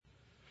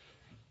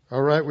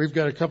All right, we've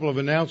got a couple of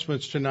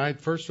announcements tonight.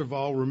 First of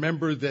all,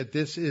 remember that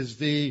this is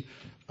the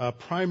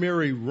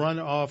primary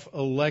runoff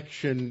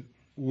election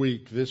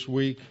week this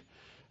week.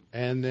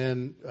 And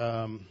then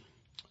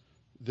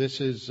this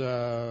is,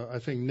 I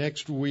think,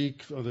 next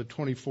week, on the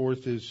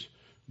 24th, is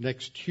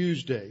next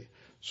Tuesday.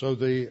 So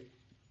the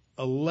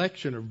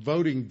election or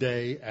voting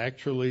day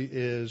actually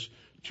is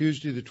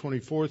Tuesday the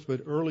 24th,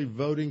 but early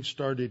voting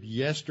started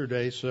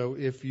yesterday. So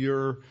if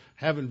you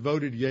haven't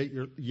voted yet,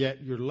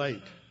 you're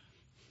late.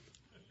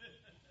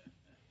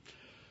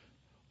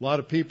 A lot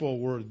of people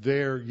were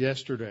there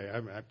yesterday.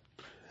 I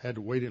had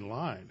to wait in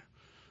line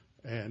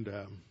and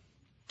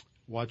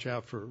watch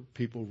out for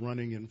people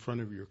running in front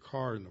of your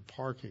car in the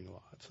parking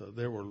lot. So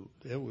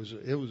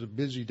it was a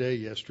busy day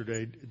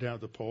yesterday down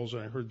at the polls,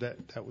 and I heard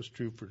that was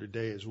true for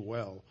today as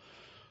well.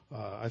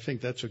 I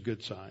think that's a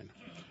good sign.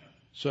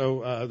 So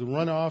the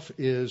runoff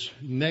is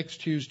next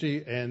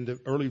Tuesday, and the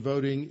early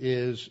voting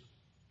is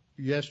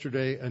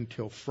yesterday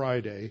until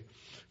Friday.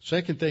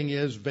 Second thing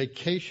is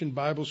Vacation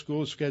Bible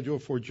School is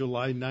scheduled for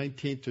July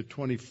 19th to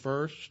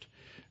 21st.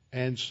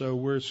 And so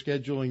we're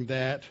scheduling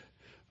that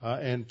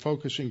and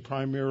focusing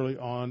primarily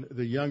on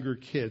the younger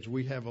kids.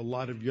 We have a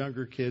lot of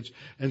younger kids.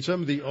 And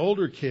some of the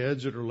older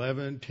kids that are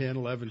 11, 10,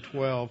 11,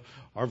 12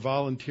 are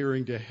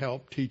volunteering to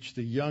help teach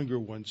the younger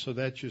ones. So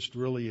that's just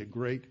really a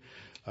great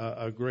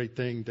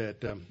thing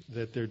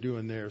that they're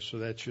doing there. So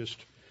that's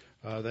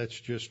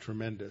just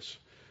tremendous.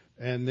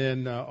 And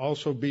then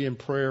also be in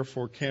prayer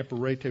for Camp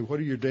Arete. What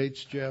are your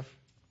dates, Jeff?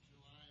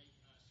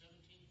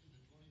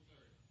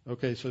 July 17th to the 23rd.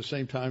 Okay, so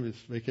same time as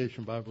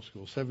Vacation Bible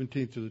School,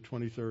 17th to the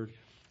 23rd,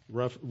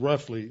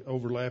 roughly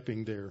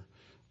overlapping there.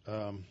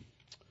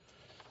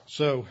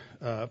 So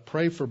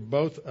pray for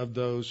both of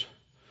those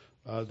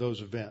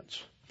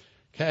events.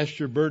 Cast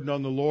your burden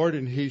on the Lord,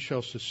 and He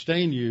shall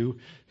sustain you.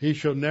 He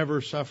shall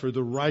never suffer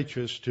the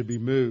righteous to be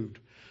moved.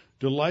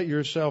 Delight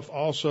yourself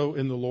also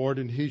in the Lord,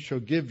 and He shall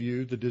give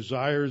you the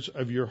desires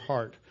of your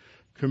heart.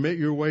 Commit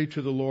your way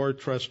to the Lord.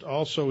 Trust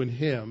also in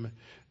Him,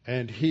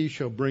 and He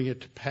shall bring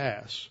it to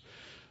pass.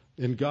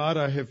 In God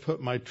I have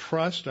put my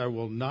trust. I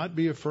will not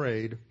be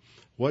afraid.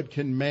 What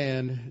can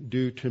man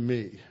do to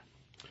me?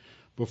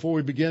 Before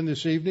we begin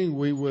this evening,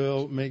 we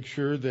will make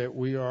sure that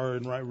we are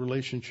in right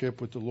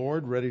relationship with the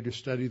Lord, ready to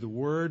study the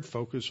Word,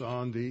 focus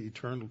on the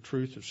eternal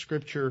truth of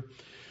Scripture.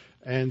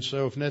 And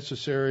so if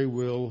necessary,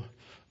 we'll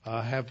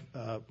have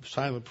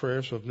silent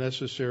prayer. So if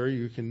necessary,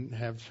 you can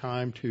have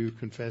time to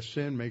confess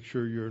sin, make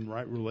sure you're in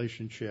right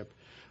relationship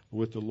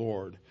with the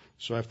Lord.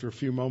 So after a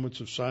few moments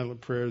of silent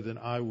prayer, then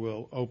I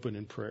will open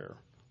in prayer.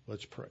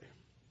 Let's pray.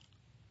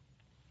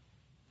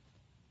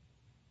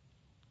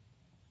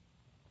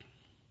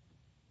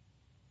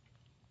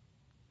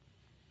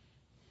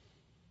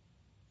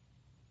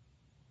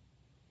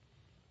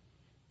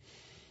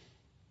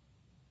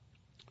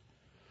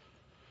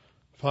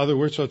 Father,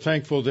 we're so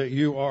thankful that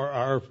you are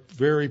our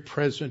very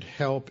present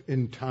help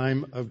in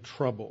time of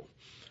trouble.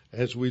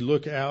 As we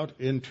look out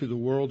into the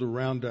world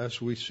around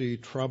us, we see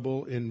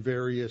trouble in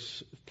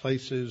various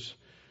places,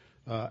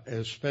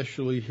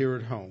 especially here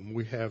at home.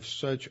 We have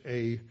such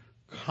a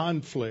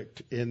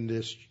conflict in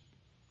this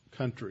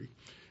country.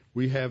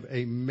 We have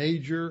a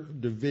major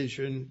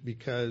division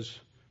because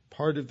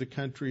part of the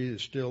country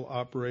is still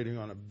operating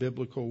on a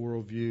biblical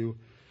worldview,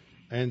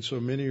 and so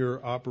many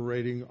are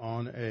operating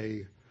on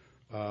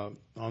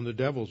the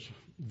devil's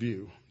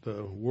view,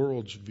 the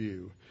world's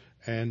view.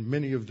 And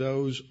many of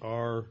those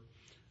are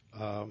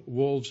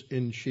wolves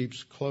in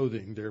sheep's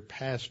clothing. They're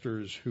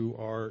pastors who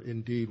are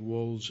indeed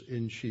wolves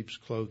in sheep's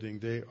clothing.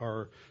 They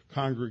are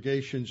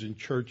congregations and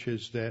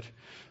churches that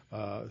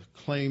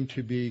claim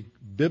to be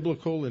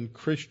biblical and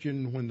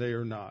Christian when they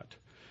are not.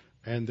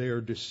 And they are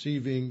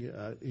deceiving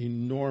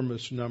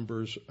enormous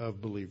numbers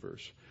of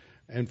believers.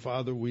 And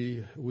Father,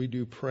 we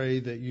do pray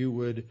that you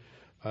would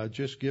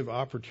just give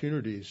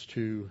opportunities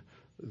to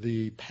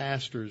the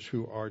pastors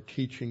who are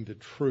teaching the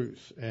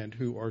truth and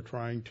who are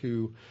trying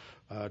to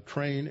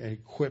train and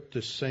equip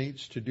the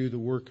saints to do the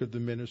work of the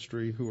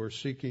ministry, who are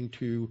seeking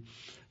to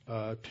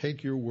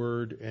take your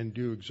word and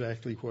do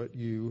exactly what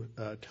you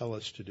tell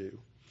us to do.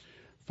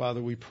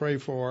 Father, we pray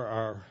for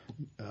our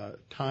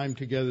time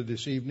together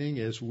this evening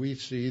as we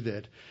see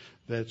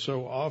that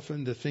so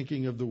often the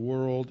thinking of the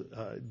world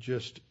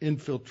just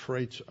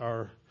infiltrates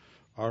our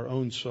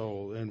own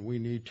soul, and we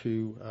need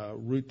to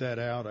root that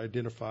out,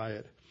 identify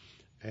it,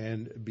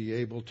 and be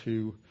able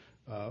to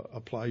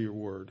apply your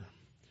word.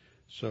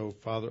 So,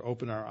 Father,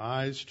 open our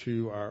eyes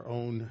to our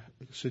own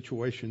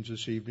situations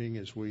this evening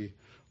as we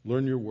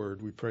learn your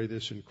word. We pray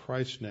this in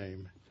Christ's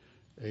name.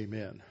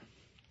 Amen.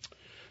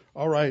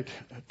 All right,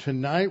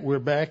 tonight we're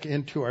back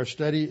into our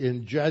study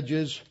in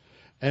Judges,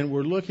 and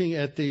we're looking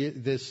at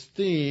this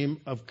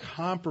theme of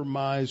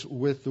compromise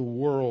with the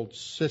world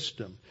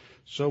system.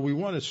 So we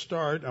want to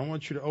start. I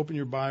want you to open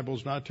your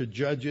Bibles not to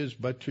Judges,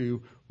 but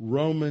to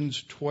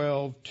Romans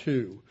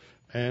 12:2,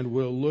 and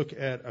we'll look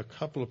at a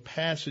couple of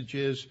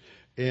passages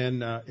in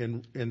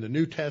the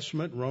New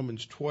Testament,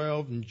 Romans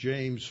 12 and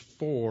James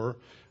 4.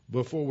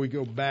 before we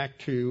go back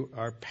to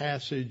our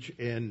passage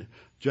in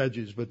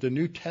Judges. But the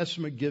New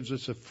Testament gives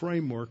us a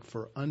framework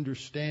for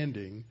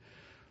understanding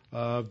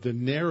the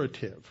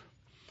narrative.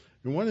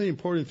 And one of the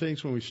important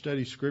things when we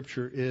study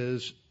Scripture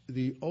is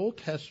the Old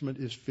Testament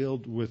is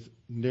filled with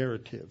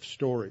narrative,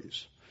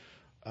 stories.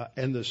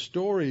 And the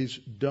stories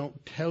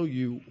don't tell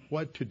you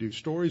what to do.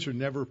 Stories are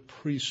never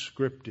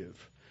prescriptive.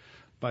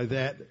 By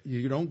that,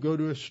 you don't go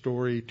to a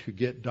story to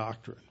get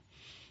doctrine.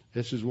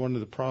 This is one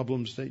of the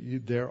problems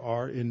that there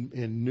are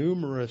in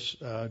numerous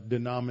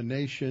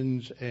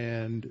denominations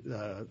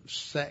and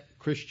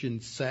Christian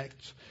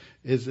sects,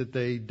 is that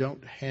they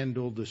don't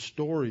handle the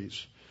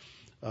stories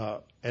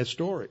as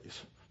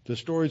stories. The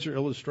stories are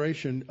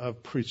illustration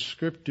of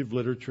prescriptive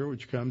literature,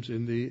 which comes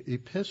in the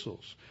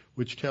epistles,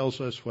 which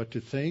tells us what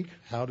to think,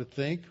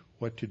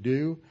 what to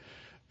do,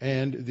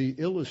 and the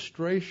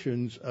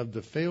illustrations of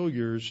the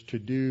failures to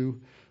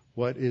do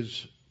what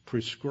is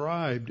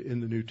prescribed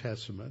in the New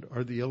Testament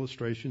are the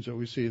illustrations that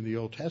we see in the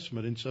Old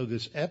Testament. And so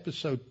this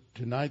episode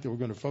tonight that we're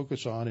going to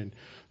focus on in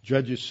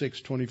Judges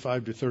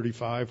 6:25 to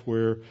 35,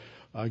 where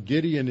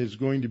Gideon is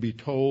going to be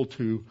told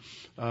to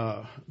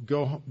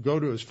go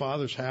to his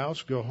father's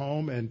house, go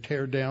home and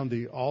tear down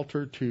the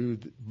altar to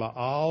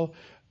Baal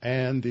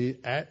and the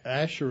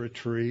Asherah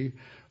tree,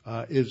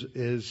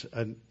 is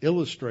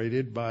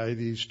illustrated by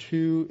these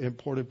two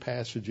important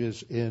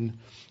passages in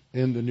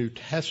the New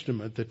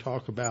Testament that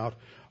talk about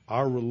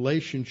our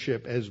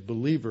relationship as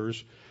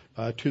believers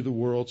to the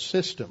world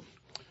system.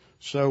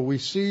 So we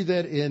see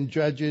that in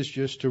Judges,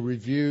 just to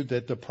review,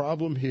 that the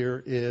problem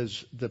here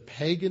is the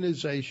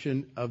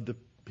paganization of the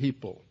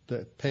people,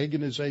 the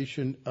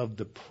paganization of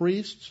the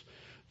priests,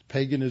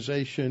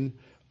 paganization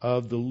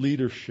of the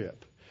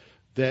leadership.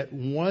 That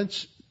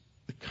once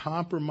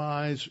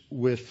compromise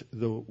with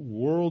the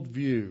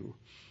worldview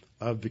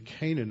of the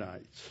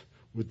Canaanites,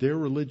 with their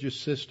religious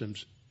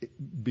systems,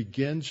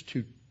 begins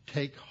to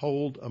take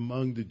hold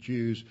among the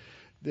Jews,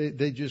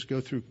 they just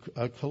go through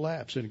a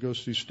collapse, and it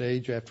goes through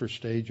stage after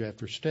stage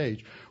after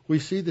stage. We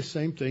see the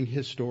same thing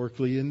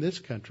historically in this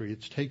country.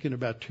 It's taken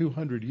about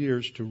 200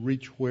 years to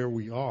reach where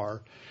we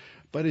are,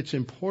 but it's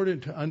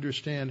important to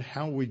understand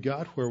how we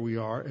got where we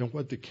are and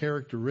what the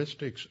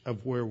characteristics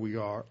of where we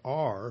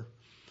are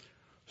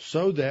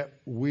so that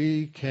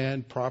we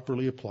can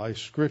properly apply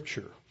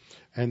Scripture.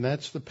 And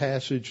that's the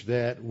passage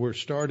that we're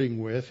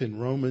starting with in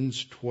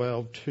Romans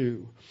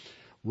 12:2.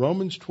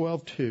 Romans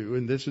 12:2,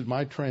 and this is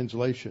my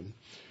translation,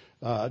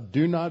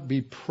 do not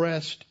be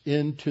pressed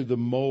into the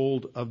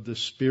mold of the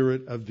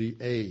spirit of the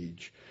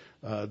age.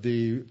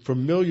 The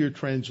familiar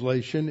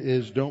translation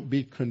is don't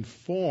be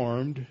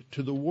conformed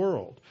to the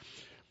world.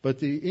 But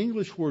the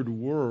English word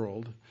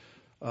world,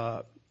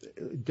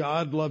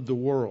 God loved the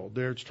world.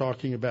 There it's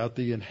talking about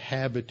the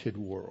inhabited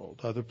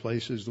world. Other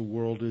places the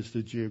world is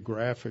the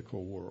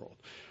geographical world.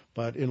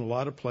 But in a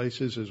lot of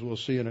places, as we'll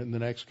see in the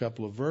next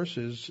couple of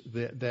verses,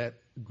 that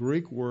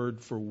Greek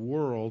word for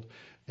world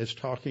is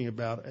talking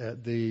about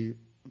the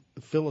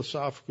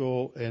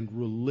philosophical and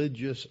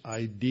religious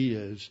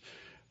ideas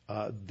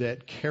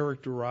that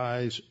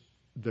characterize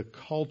the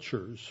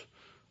cultures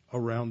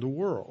around the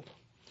world.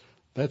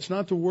 That's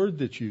not the word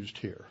that's used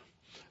here.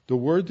 The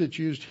word that's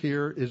used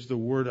here is the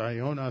word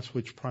ionos,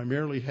 which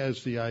primarily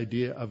has the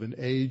idea of an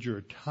age or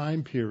a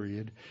time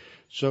period.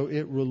 So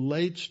it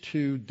relates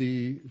to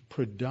the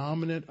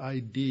predominant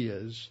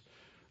ideas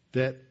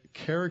that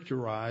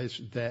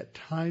characterize that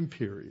time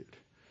period.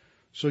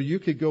 So you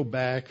could go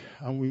back,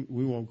 we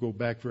won't go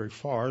back very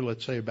far,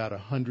 let's say about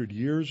 100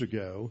 years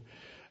ago,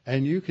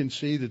 and you can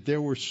see that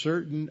there were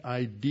certain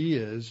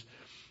ideas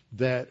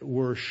that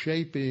were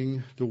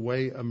shaping the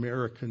way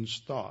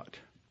Americans thought.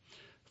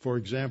 For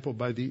example,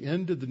 by the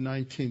end of the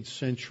 19th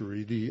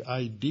century, the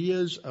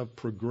ideas of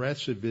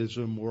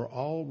progressivism were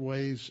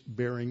always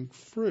bearing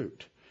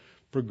fruit.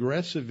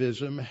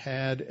 Progressivism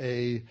had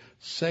a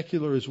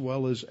secular as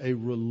well as a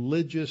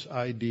religious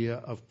idea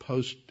of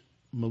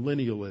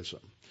post-millennialism.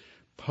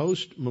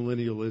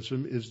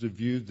 Post-millennialism is the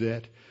view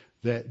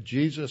that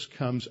Jesus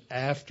comes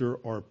after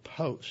or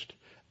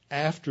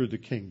after the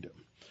kingdom.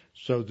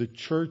 So the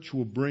church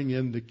will bring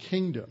in the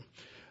kingdom.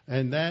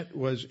 And that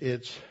was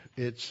its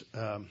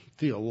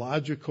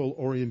theological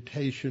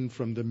orientation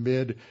from the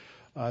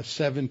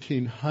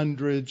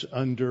mid-1700s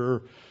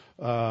under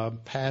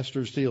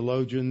pastors,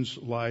 theologians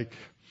like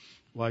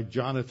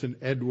Jonathan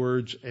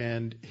Edwards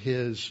and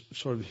his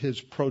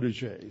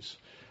protégés.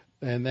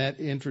 And that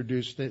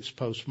introduced this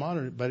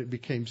postmodern, but it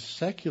became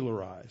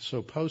secularized.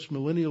 So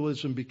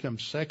postmillennialism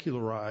becomes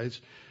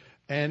secularized,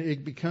 and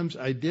it becomes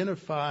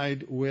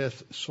identified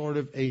with sort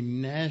of a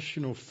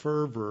national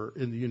fervor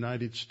in the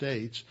United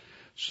States,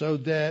 so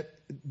that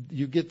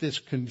you get this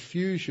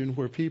confusion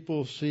where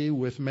people see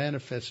with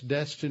Manifest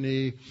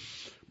Destiny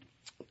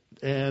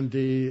and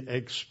the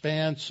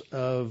expanse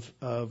of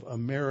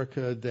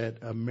America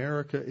that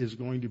America is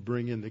going to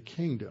bring in the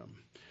kingdom.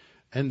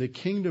 And the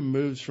kingdom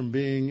moves from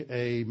being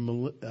a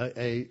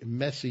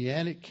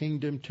messianic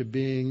kingdom to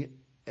being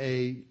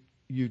a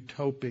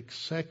utopic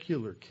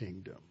secular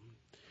kingdom.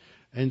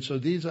 And so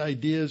these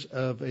ideas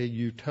of a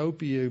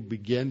utopia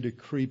began to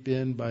creep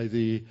in by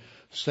the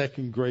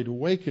Second Great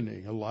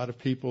Awakening. A lot of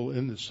people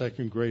in the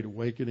Second Great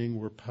Awakening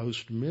were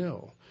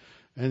post-mill.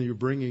 And you're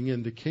bringing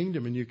in the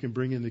kingdom, and you can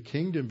bring in the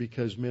kingdom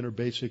because men are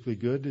basically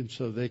good, and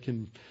so they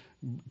can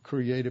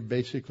create a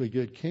basically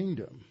good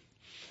kingdom.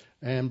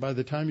 And by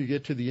the time you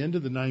get to the end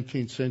of the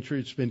 19th century,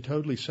 it's been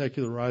totally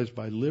secularized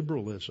by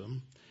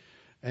liberalism.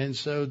 And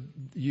so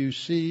you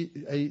see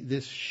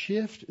this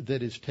shift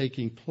that is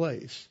taking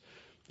place.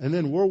 And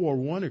then World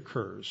War I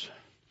occurs.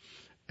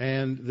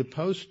 And the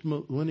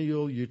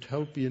post-millennial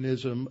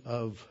utopianism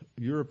of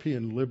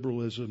European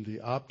liberalism, the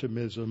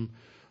optimism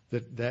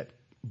that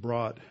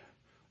brought,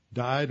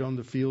 died on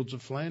the fields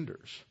of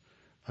Flanders.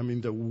 I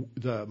mean,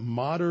 the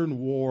modern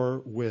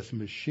war with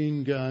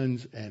machine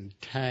guns and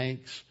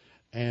tanks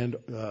and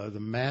the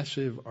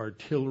massive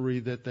artillery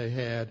that they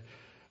had,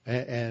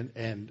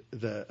 and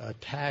the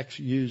attacks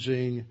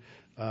using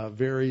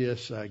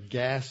various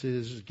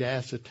gases,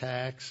 gas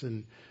attacks,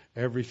 and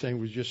everything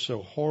was just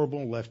so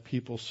horrible, left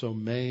people so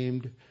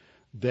maimed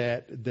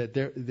that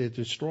they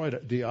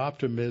destroyed the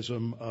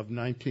optimism of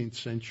 19th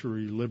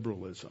century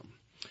liberalism.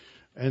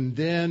 And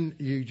then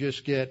you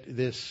just get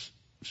this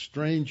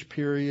strange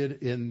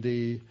period in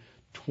the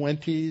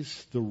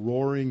 20s, the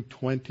roaring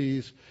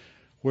 20s,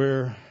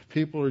 where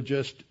people are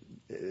just,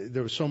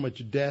 there was so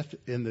much death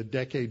in the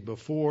decade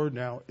before.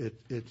 Now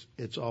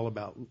it's all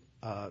about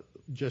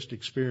just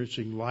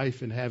experiencing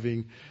life and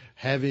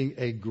having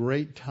a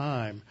great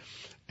time.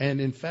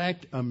 And in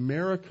fact,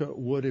 America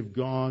would have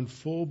gone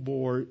full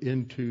bore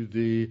into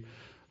the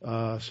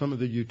some of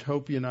the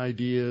utopian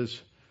ideas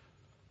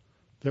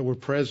that were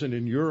present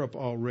in Europe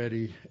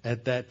already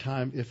at that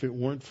time if it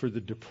weren't for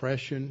the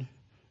Depression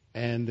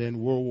and then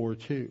World War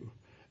II.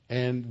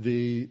 And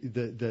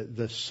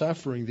the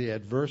suffering, the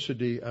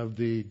adversity of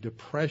the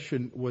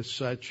Depression was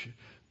such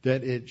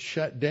that it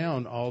shut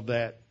down all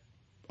that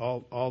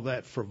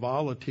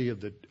frivolity of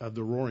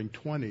the Roaring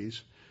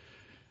 '20s,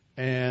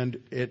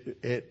 and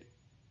it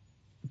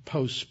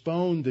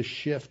postponed the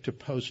shift to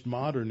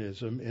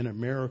postmodernism in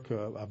America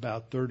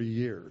about 30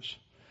 years,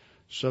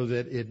 so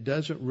that it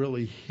doesn't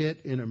really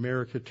hit in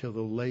America till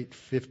the late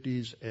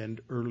 50s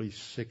and early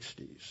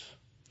 60s.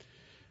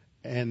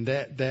 And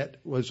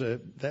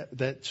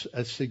that's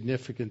a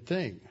significant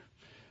thing.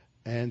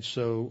 And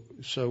so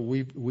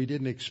we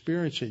didn't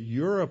experience it.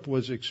 Europe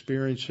was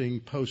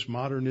experiencing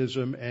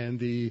postmodernism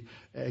and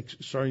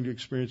starting to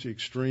experience the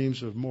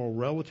extremes of moral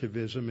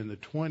relativism in the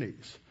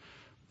 20s.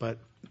 But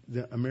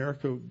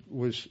America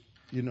was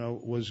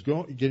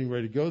getting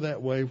ready to go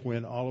that way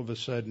when all of a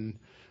sudden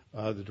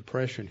the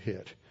Depression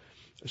hit.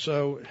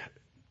 So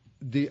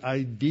the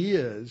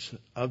ideas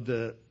of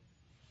the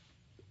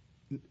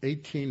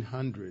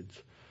 1800s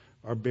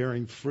are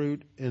bearing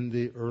fruit in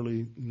the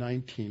early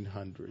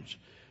 1900s.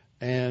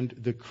 And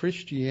the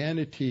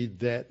Christianity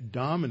that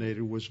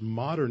dominated was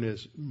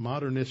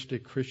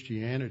modernistic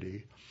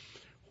Christianity,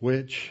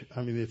 which,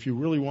 I mean, if you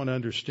really want to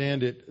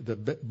understand it, the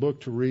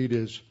book to read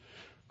is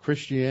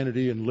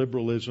Christianity and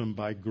Liberalism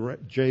by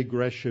J.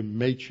 Gresham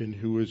Machen,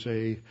 who is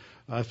a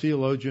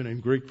theologian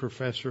and Greek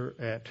professor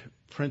at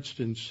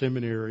Princeton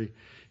Seminary.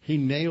 He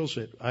nails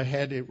it. I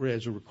had it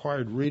as a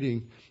required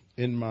reading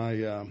in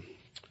my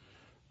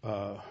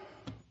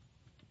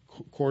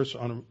course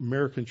on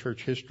American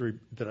church history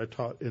that I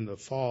taught in the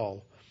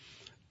fall.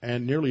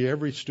 And nearly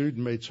every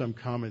student made some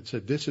comment,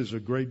 said, this is a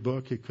great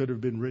book. It could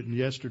have been written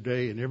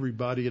yesterday, and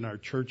everybody in our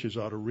churches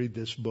ought to read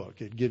this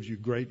book. It gives you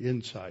great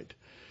insight.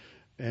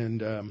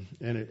 And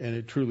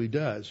it truly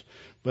does.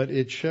 But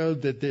it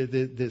showed that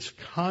this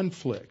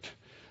conflict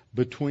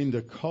between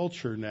the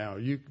culture now,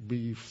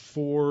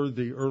 before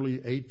the early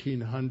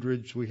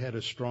 1800s, we had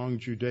a strong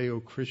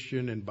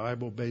Judeo-Christian and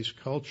Bible-based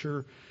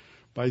culture.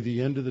 By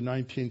the end of the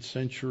 19th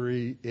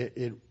century,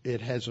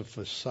 it has a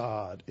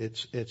facade.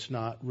 It's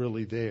not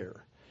really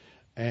there.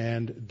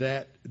 And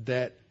that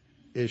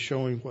is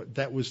showing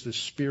that was the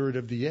spirit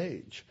of the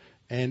age.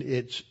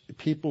 And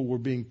people were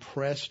being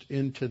pressed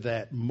into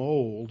that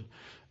mold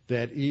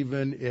that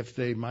even if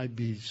they might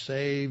be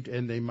saved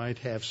and they might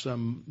have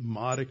some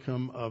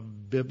modicum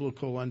of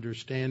biblical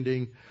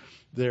understanding,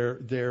 they're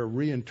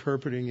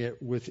reinterpreting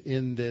it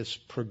within this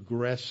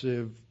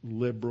progressive,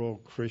 liberal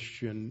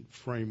Christian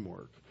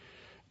framework.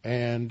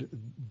 And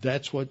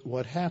that's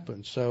what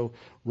happens. So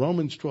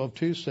Romans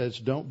 12:2 says,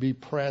 don't be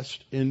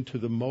pressed into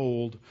the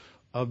mold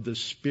of the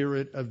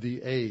spirit of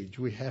the age.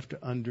 We have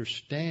to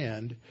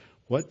understand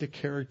what the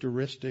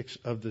characteristics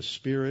of the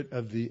spirit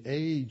of the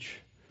age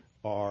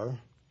are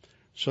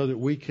so that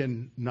we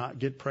can not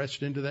get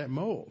pressed into that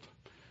mold.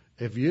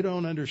 If you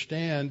don't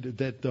understand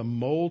that the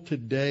mold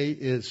today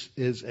is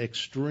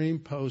extreme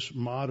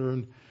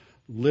postmodern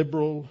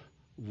liberal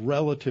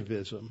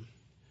relativism,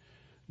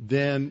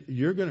 then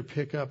you're going to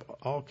pick up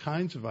all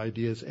kinds of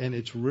ideas, and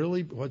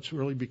what's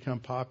really become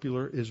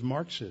popular is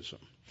Marxism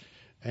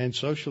and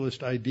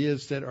socialist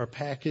ideas that are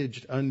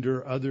packaged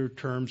under other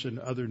terms and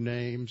other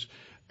names,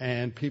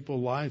 and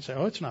people lie and say,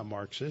 oh, it's not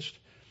Marxist.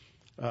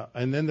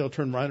 And then they'll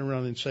turn right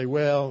around and say,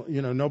 well,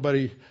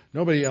 nobody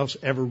else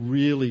ever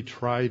really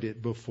tried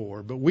it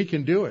before, but we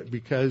can do it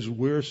because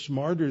we're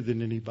smarter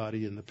than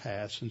anybody in the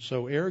past. And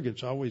so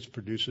arrogance always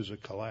produces a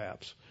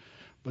collapse.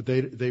 But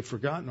they've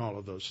forgotten all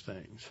of those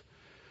things.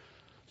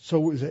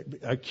 So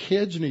our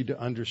kids need to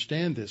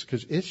understand this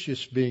because it's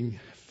just being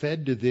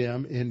fed to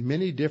them in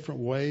many different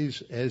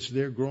ways as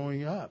they're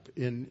growing up.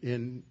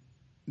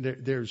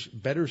 There's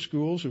better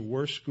schools and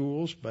worse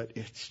schools, but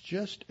it's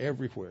just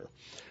everywhere.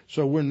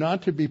 So we're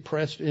not to be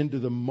pressed into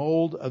the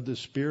mold of the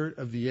spirit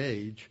of the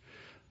age,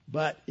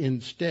 but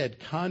instead,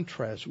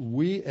 contrast,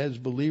 we as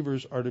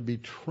believers are to be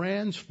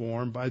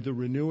transformed by the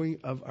renewing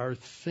of our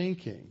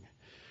thinking.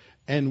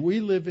 And we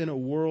live in a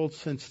world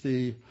since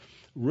the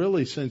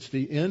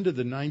end of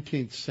the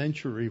 19th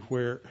century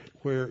where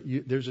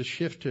there's a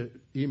shift to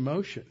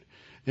emotion.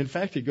 In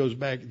fact, it goes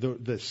back,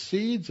 the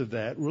seeds of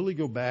that really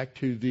go back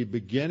to the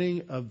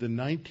beginning of the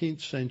 19th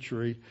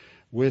century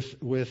with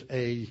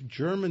a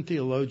German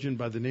theologian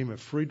by the name of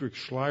Friedrich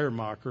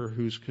Schleiermacher,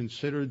 who's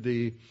considered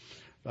the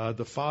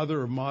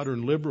father of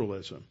modern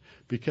liberalism,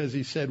 because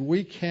he said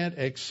we can't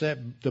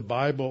accept the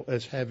Bible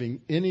as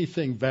having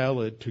anything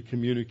valid to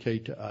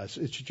communicate to us.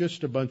 It's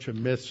just a bunch of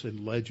myths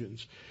and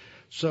legends.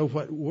 So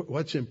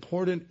what's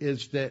important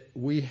is that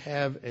we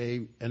have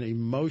an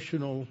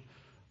emotional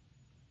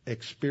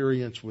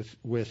experience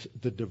with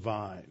the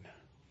divine,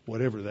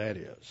 whatever that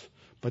is.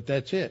 But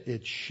that's it.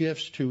 It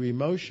shifts to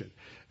emotion.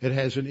 It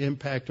has an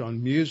impact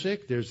on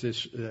music. There's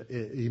this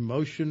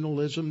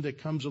emotionalism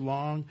that comes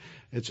along.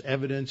 It's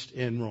evidenced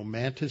in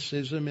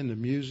romanticism in the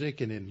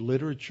music and in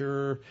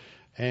literature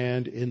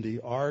and in the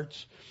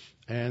arts.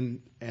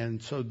 And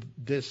so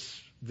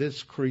this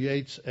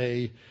creates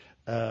a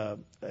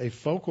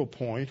focal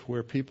point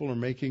where people are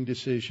making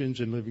decisions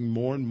and living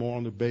more and more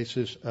on the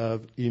basis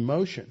of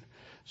emotion.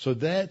 So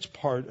that's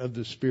part of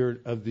the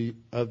spirit of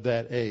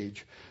that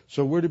age.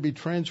 So we're to be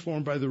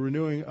transformed by the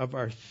renewing of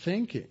our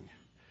thinking.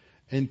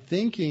 And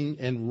thinking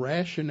and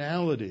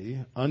rationality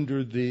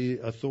under the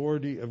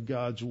authority of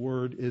God's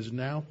Word is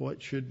now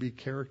what should be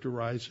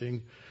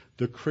characterizing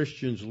the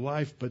Christian's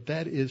life. But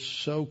that is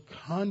so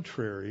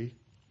contrary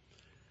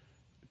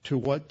to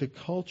what the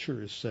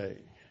culture is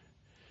saying.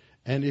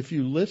 And if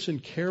you listen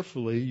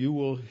carefully, you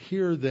will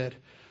hear that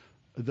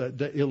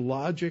the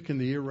illogic and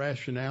the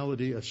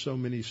irrationality of so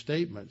many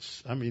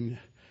statements. I mean,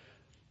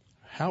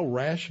 how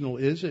rational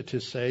is it to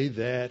say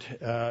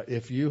that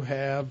if you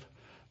have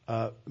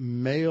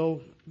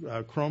male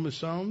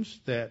chromosomes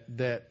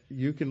that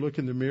you can look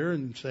in the mirror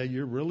and say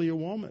you're really a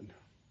woman,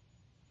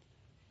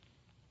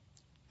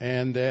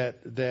 and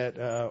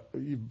that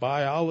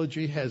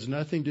biology has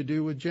nothing to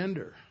do with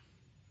gender?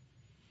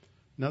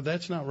 Now,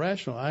 that's not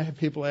rational. I have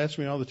people ask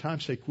me all the time,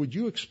 say, would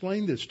you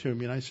explain this to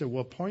me? And I said,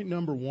 well, point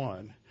number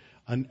one,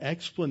 an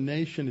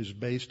explanation is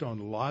based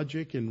on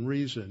logic and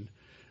reason,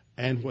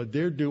 and what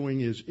they're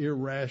doing is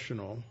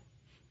irrational,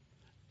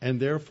 and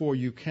therefore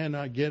you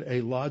cannot get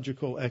a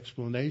logical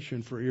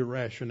explanation for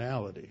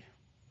irrationality.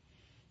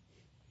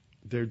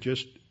 They're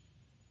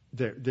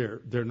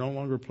no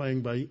longer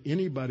playing by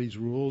anybody's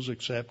rules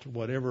except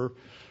whatever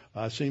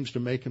seems to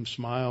make them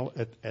smile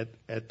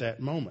at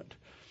that moment.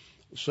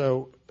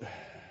 So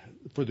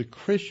for the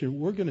Christian,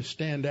 we're going to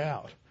stand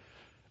out,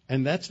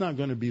 and that's not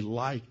going to be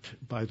liked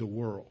by the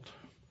world.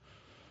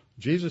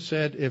 Jesus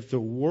said, if the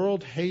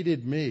world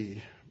hated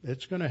me,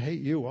 it's going to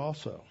hate you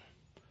also.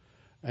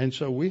 And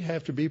so we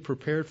have to be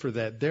prepared for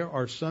that. There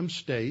are some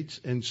states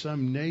and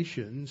some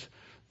nations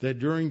that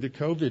during the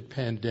COVID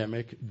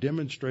pandemic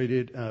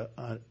demonstrated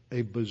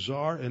a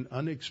bizarre and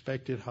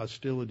unexpected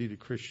hostility to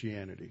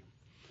Christianity.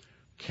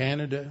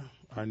 Canada,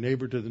 our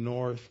neighbor to the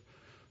north,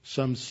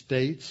 some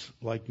states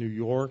like New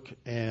York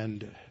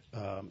and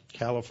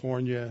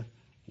California,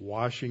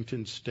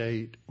 Washington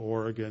State,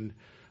 Oregon,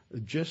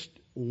 just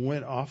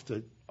went off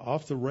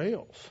the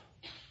rails.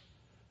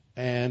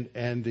 And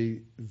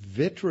the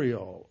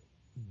vitriol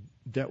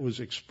that was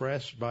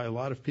expressed by a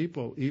lot of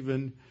people,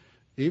 even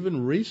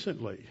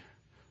recently,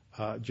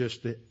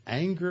 just the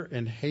anger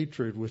and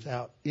hatred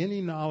without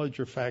any knowledge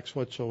or facts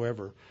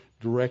whatsoever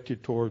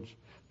directed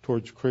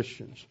towards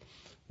Christians.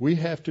 We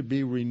have to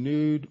be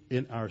renewed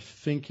in our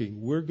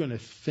thinking. We're going to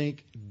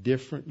think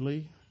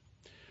differently.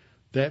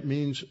 That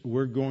means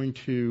we're going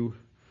to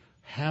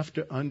have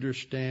to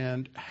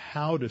understand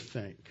how to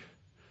think.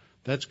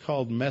 That's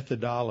called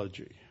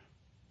methodology.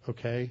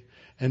 Okay?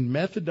 And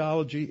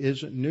methodology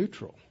isn't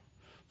neutral.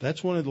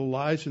 That's one of the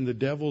lies in the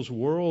devil's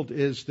world,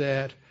 is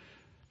that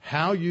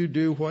how you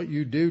do what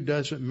you do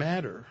doesn't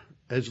matter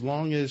as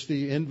long as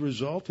the end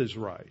result is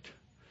right.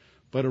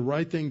 But a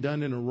right thing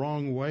done in a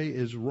wrong way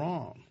is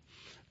wrong.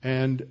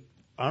 And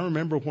I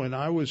remember when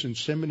I was in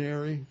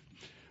seminary,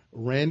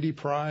 Randy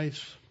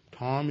Price,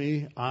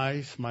 Tommy,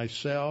 Ice,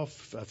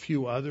 myself, a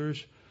few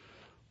others,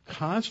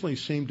 constantly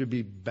seemed to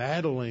be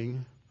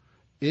battling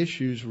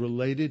issues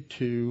related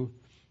to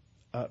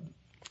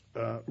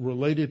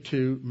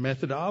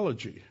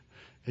methodology.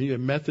 And you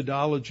have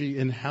methodology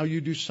in how you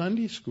do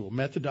Sunday school,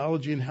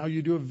 methodology in how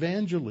you do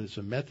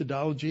evangelism,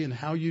 methodology in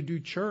how you do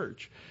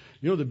church.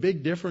 You know, the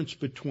big difference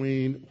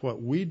between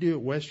what we do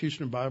at West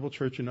Houston Bible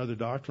Church and other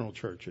doctrinal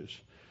churches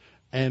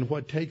and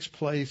what takes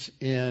place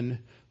in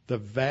the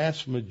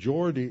vast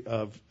majority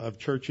of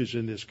churches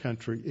in this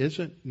country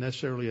isn't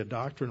necessarily a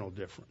doctrinal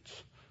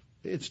difference.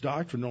 It's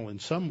doctrinal in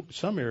some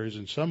areas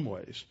in some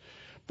ways.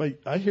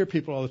 But I hear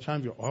people all the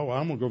time go, oh,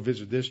 I'm going to go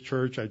visit this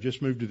church. I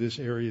just moved to this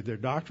area. Their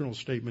doctrinal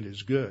statement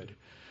is good.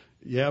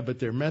 Yeah, but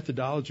their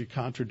methodology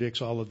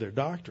contradicts all of their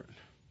doctrine.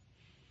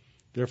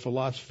 Their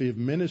philosophy of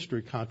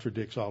ministry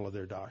contradicts all of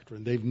their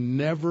doctrine. They've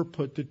never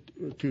put the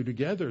two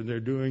together, and they're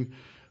doing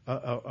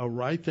a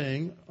right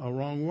thing a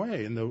wrong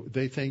way. And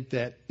they think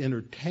that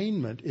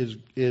entertainment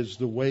is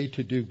the way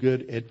to do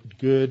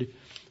good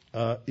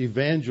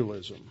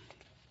evangelism.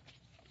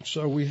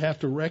 So we have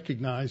to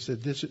recognize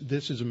that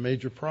this is a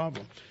major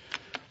problem.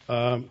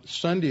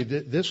 Sunday,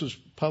 this was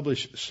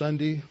published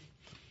Sunday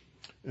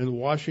in the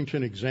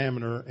Washington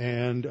Examiner,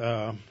 and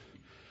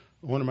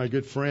one of my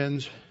good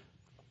friends,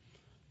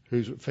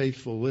 who's a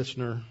faithful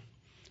listener,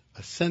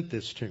 sent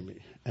this to me.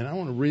 And I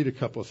want to read a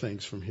couple of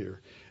things from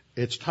here.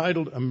 It's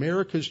titled,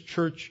 America's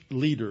Church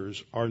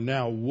Leaders Are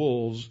Now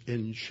Wolves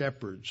in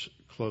Shepherd's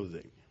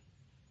Clothing.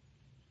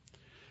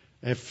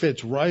 And it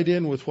fits right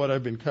in with what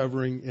I've been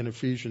covering in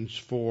Ephesians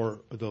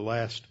for the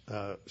last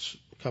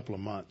couple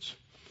of months.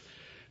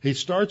 He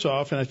starts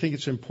off, and I think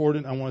it's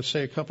important, I want to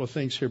say a couple of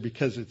things here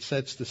because it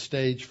sets the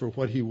stage for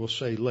what he will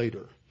say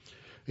later.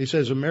 He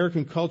says,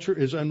 American culture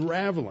is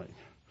unraveling.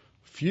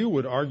 Few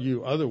would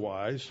argue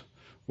otherwise.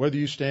 Whether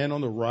you stand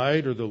on the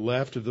right or the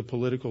left of the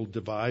political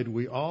divide,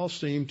 we all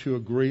seem to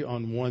agree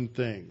on one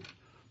thing.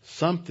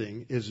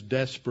 Something is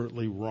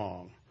desperately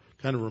wrong.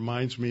 Kind of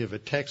reminds me of a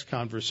text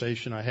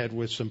conversation I had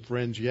with some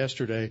friends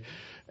yesterday,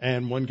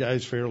 and one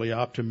guy's fairly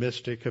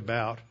optimistic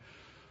about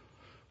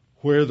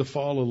where the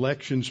fall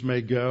elections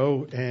may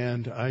go,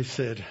 and I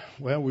said,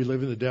 well, we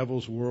live in the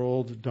devil's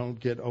world, don't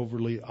get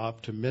overly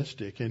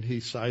optimistic. And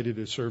he cited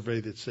a survey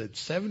that said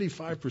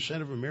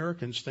 75% of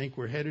Americans think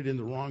we're headed in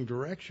the wrong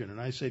direction. And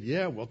I said,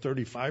 yeah, well,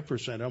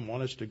 35% of them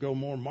want us to go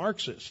more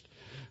Marxist.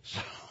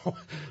 So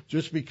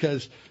just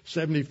because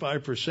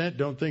 75%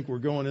 don't think we're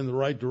going in the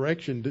right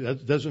direction,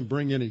 that doesn't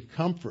bring any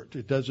comfort.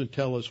 It doesn't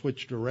tell us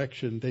which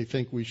direction they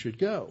think we should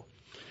go.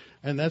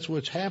 And that's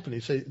what's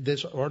happening.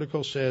 This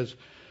article says,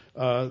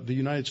 the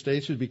United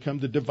States has become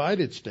the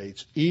divided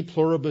states. E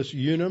pluribus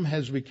unum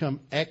has become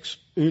ex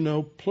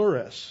uno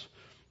plurus,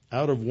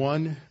 out of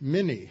one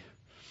many.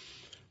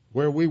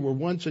 Where we were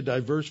once a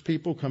diverse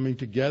people coming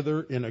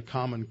together in a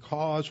common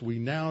cause, we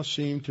now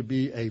seem to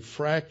be a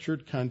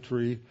fractured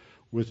country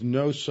with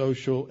no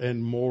social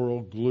and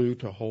moral glue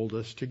to hold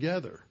us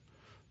together.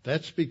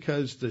 That's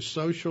because the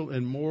social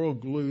and moral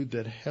glue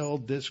that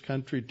held this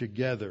country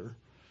together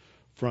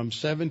from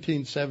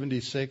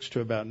 1776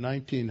 to about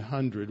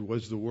 1900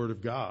 was the Word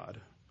of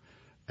God.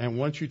 And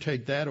once you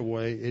take that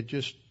away, it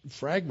just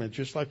fragments,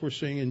 just like we're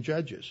seeing in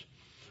Judges.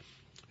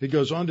 He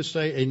goes on to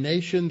say, a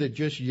nation that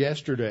just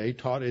yesterday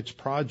taught its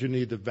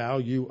progeny the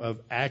value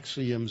of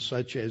axioms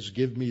such as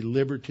give me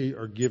liberty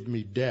or give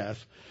me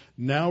death,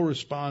 now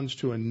responds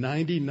to a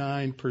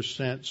 99%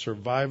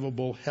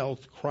 survivable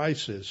health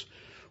crisis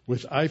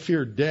with I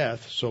fear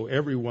death, so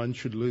everyone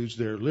should lose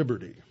their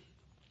liberty.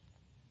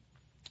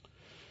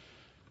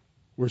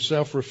 We're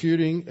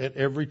self-refuting at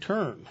every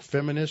turn.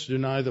 Feminists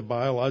deny the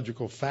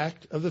biological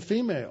fact of the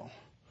female.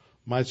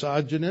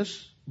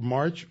 Misogynists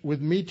march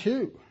with Me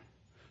Too.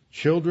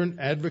 Children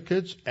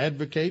advocates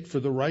advocate for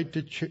the right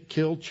to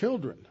kill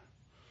children.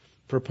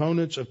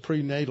 Proponents of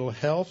prenatal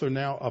health are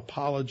now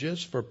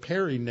apologists for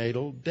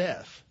perinatal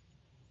death.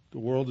 The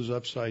world is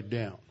upside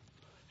down.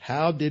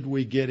 How did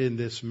we get in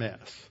this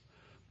mess?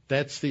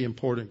 That's the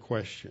important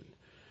question.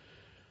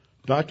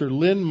 Dr.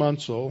 Lynn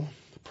Munsell,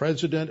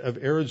 president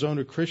of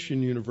Arizona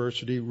Christian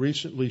University,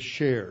 recently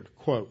shared,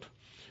 quote,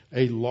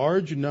 a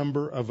large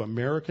number of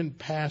American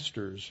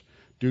pastors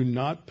do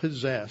not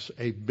possess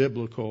a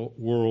biblical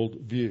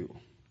worldview.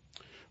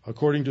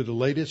 According to the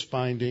latest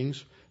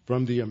findings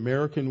from the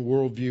American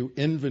Worldview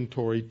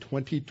Inventory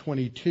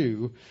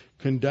 2022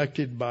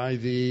 conducted by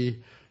the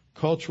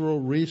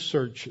Cultural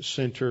Research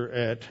Center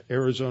at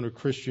Arizona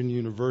Christian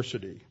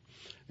University,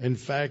 in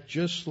fact,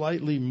 just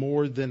slightly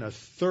more than a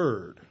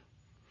third,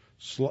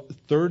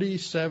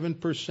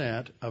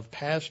 37% of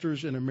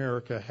pastors in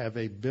America have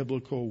a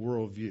biblical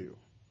worldview.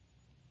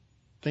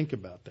 Think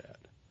about that.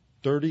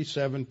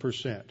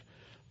 37%.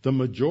 The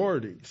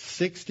majority,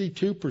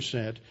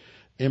 62%,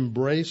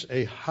 embrace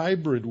a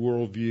hybrid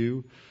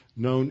worldview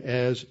known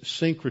as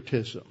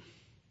syncretism.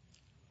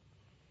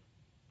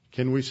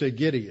 Can we say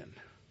Gideon?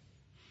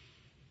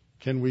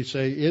 Can we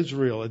say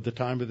Israel at the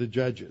time of the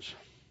Judges?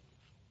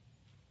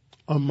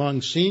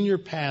 Among senior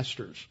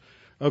pastors,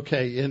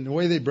 okay, and the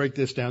way they break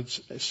this down,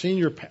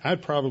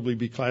 I'd probably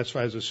be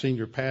classified as a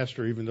senior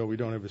pastor, even though we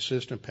don't have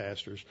assistant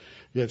pastors.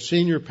 You have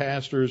senior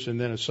pastors and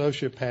then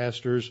associate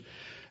pastors.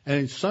 And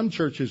in some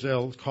churches,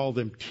 they'll call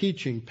them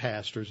teaching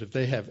pastors if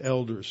they have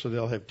elders, so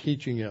they'll have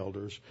teaching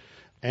elders.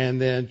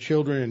 And then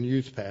children and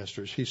youth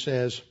pastors. He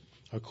says,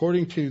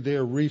 according to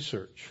their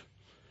research,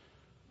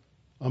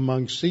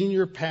 Among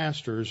senior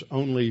pastors,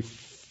 only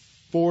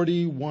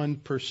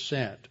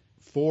 41%,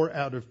 4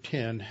 out of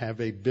 10,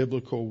 have a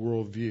biblical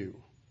worldview.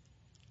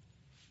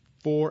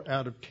 4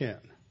 out of 10.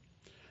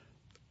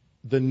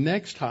 The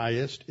next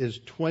highest is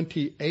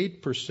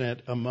 28%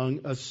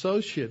 among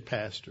associate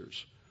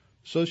pastors.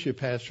 Associate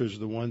pastors are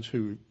the ones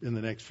who, in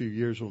the next few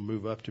years, will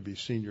move up to be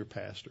senior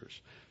pastors.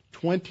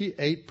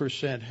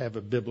 28% have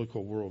a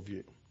biblical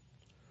worldview.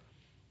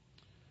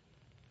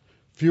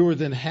 Fewer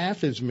than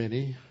half as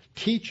many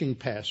teaching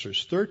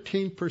pastors.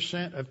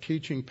 13% of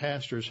teaching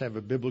pastors have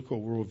a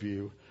biblical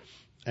worldview.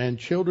 And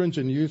children's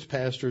and youth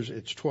pastors,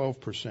 it's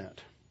 12%.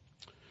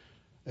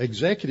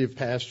 Executive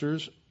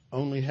pastors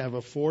only have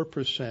a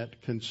 4%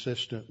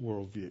 consistent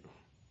worldview.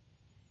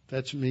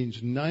 That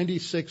means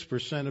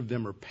 96% of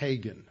them are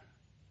pagan.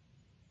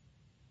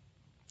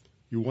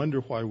 You wonder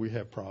why we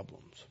have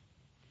problems.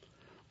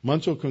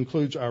 Munsell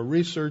concludes, our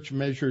research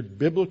measured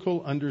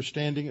biblical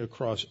understanding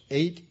across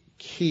 8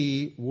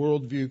 key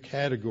worldview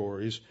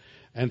categories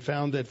and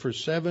found that for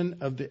 7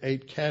 of the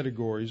 8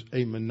 categories,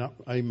 a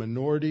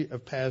minority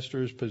of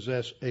pastors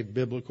possess a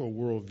biblical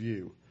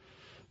worldview.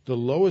 The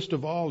lowest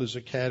of all is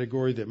a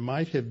category that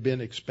might have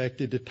been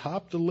expected to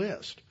top the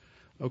list.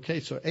 Okay,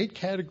 so 8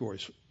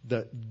 categories.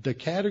 The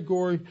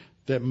category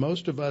that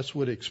most of us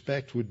would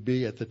expect would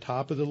be at the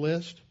top of the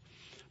list: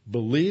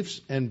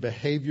 beliefs and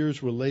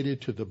behaviors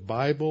related to the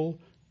Bible,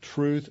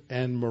 truth,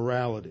 and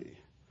morality.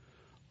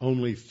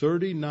 Only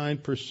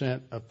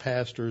 39% of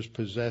pastors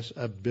possess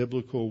a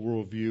biblical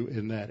worldview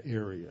in that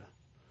area.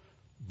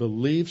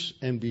 Beliefs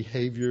and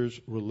behaviors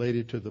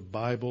related to the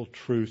Bible,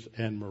 truth,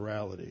 and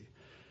morality.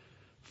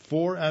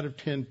 4 out of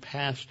 10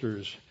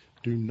 pastors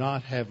do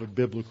not have a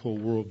biblical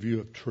worldview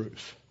of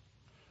truth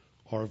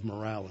or of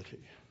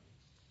morality.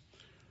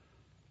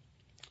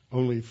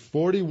 Only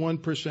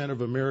 41%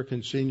 of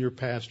American senior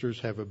pastors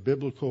have a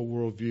biblical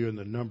worldview, and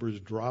the numbers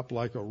drop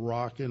like a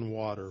rock in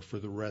water for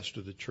the rest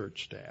of the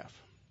church staff.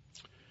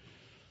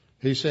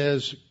 He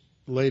says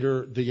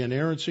later, the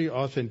inerrancy,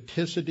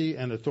 authenticity,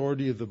 and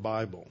authority of the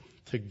Bible,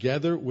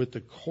 together with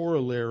the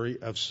corollary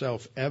of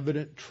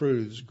self-evident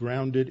truths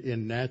grounded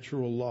in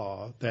natural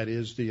law, that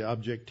is, the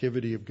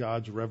objectivity of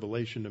God's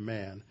revelation to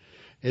man,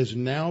 is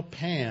now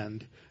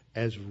panned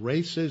as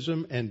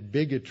racism and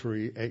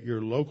bigotry at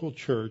your local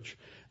church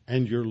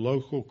and your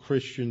local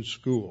Christian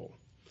school.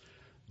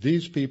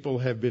 These people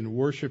have been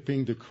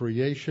worshiping the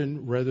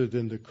creation rather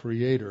than the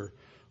Creator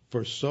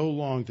for so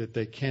long that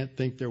they can't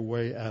think their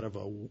way out of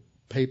a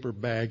paper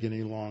bag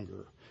any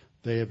longer.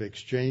 They have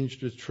exchanged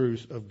the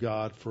truth of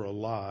God for a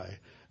lie,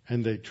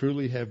 and they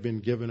truly have been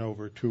given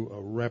over to a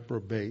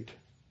reprobate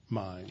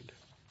mind.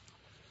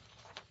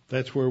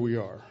 That's where we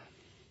are.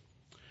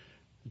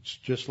 It's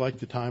just like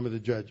the time of the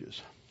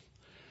judges.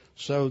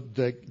 So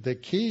the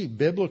key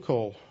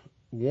biblical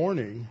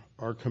warning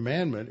or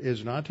commandment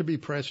is not to be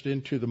pressed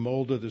into the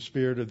mold of the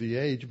spirit of the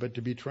age, but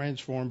to be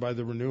transformed by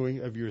the renewing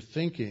of your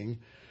thinking,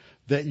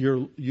 that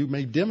you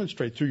may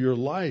demonstrate through your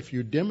life.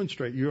 You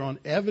demonstrate. You're on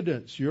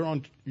evidence.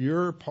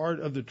 You're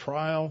part of the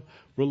trial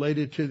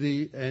related to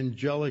the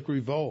angelic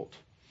revolt.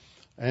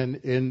 And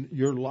in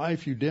your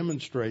life, you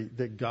demonstrate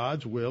that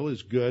God's will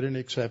is good and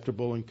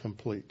acceptable and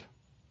complete.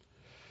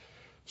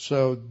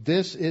 So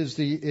this is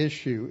the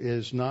issue,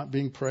 is not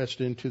being pressed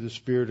into the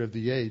spirit of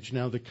the age.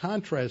 Now, the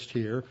contrast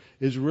here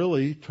is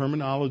really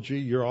terminology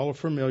you're all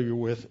familiar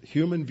with: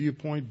 human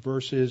viewpoint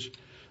versus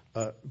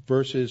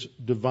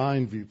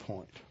divine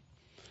viewpoint.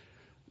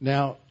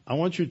 Now, I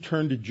want you to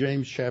turn to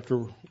James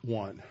chapter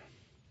 1.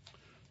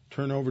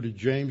 Turn over to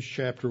James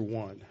chapter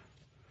 1.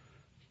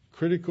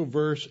 Critical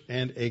verse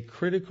and a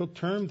critical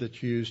term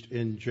that's used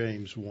in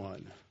James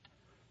 1.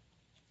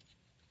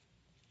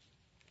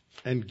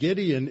 And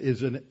Gideon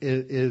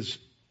is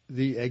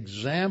the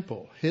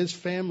example. His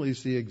family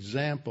is the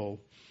example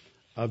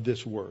of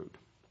this word.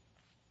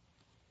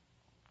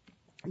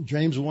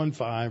 James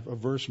 1:5, a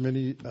verse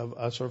many of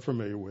us are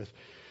familiar with.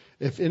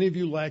 If any of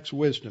you lacks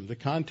wisdom, the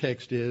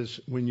context is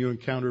when you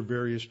encounter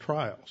various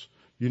trials.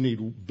 You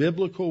need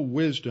biblical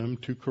wisdom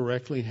to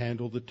correctly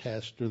handle the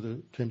test or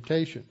the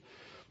temptation.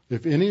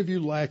 If any of you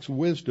lacks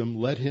wisdom,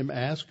 let him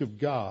ask of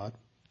God,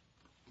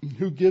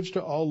 who gives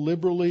to all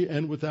liberally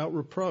and without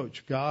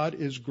reproach. God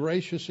is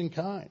gracious and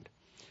kind,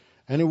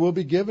 and it will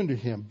be given to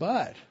him.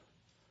 But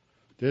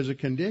there's a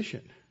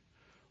condition.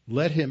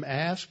 Let him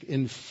ask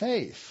in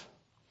faith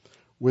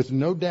with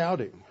no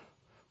doubting.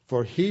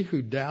 For he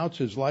who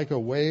doubts is like a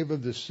wave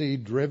of the sea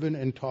driven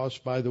and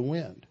tossed by the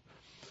wind.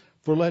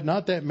 For let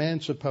not that man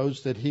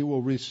suppose that he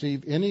will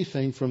receive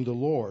anything from the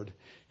Lord.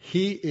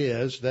 He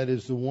is, that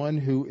is the one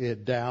who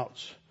it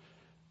doubts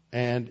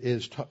and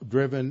is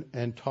driven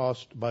and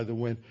tossed by the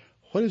wind.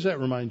 What does that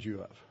remind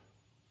you of?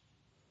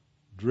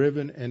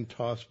 Driven and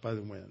tossed by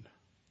the wind.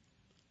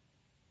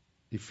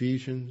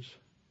 Ephesians,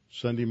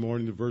 Sunday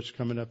morning, the verse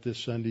coming up this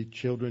Sunday,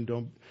 children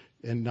don't,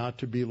 and not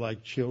to be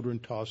like children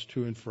tossed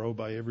to and fro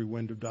by every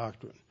wind of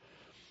doctrine.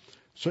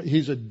 So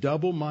he's a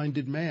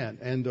double-minded man.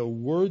 And the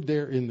word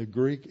there in the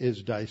Greek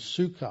is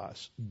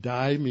daisukos.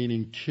 Dai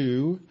meaning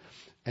two,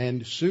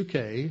 and suke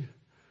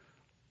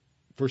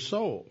for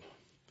soul.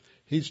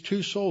 He's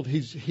two-souled.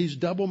 He's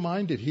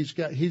double-minded.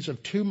 He's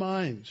of two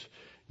minds.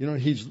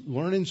 He's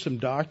learning some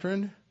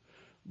doctrine,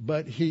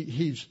 but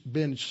he's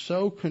been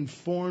so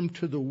conformed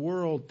to the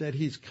world that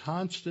he's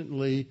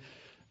constantly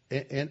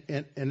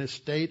in a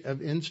state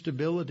of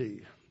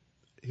instability.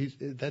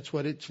 That's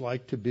what it's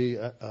like to be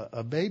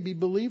a baby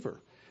believer.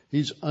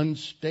 He's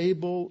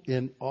unstable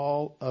in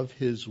all of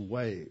his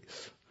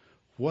ways.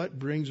 What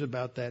brings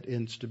about that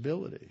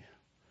instability?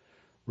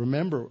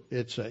 Remember,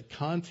 it's a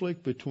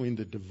conflict between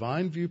the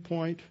divine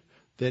viewpoint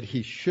that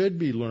he should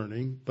be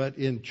learning, but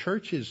in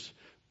churches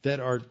that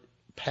are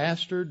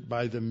pastored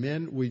by the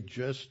men we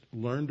just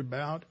learned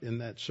about in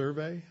that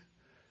survey,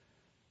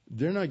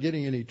 they're not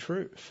getting any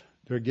truth.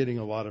 They're getting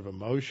a lot of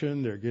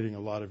emotion, they're getting a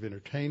lot of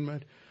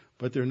entertainment,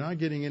 but they're not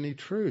getting any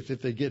truth.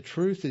 If they get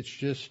truth, it's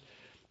just,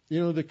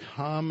 the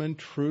common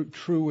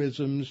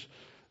truisms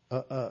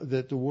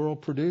that the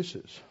world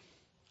produces.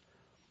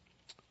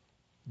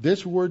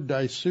 This word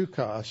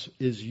daisukos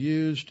is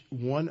used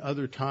one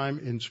other time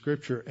in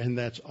Scripture, and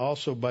that's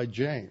also by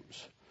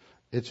James.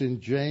 It's in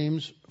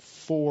James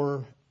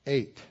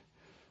 4:8.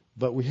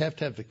 But we have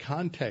to have the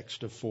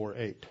context of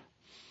 4:8.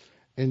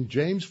 In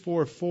James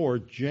 4:4,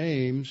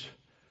 James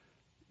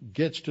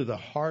gets to the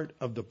heart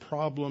of the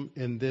problem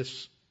in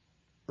this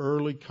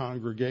early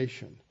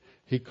congregation.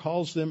 He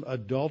calls them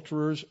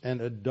adulterers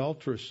and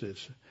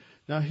adulteresses.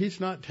 Now, he's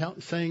not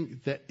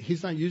saying that,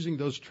 he's not using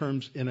those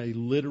terms in a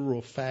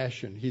literal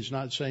fashion. He's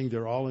not saying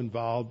they're all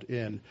involved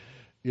in,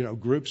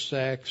 group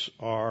sex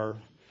or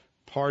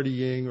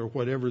partying or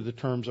whatever the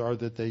terms are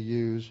that they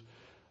use.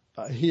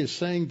 He is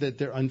saying that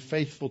they're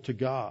unfaithful to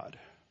God.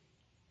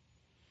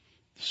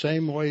 The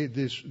same way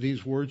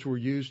these words were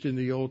used in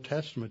the Old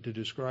Testament to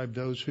describe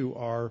those who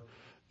are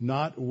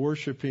not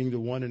worshiping the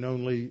one and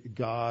only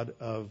God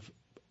of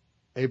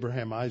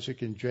Abraham,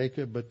 Isaac, and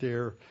Jacob, but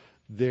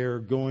they're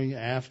going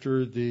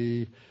after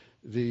the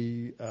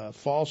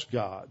false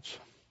gods.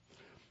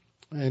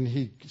 And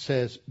he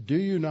says, do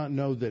you not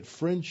know that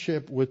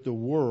friendship with the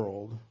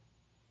world,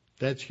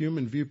 that's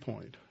human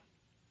viewpoint.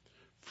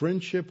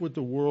 Friendship with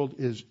the world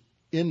is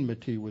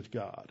enmity with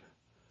God.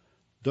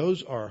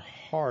 Those are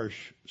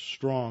harsh,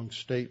 strong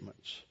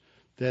statements.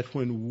 That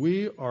when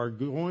we are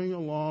going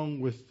along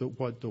with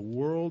what the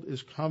world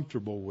is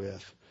comfortable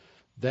with,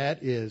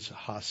 that is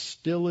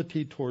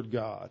hostility toward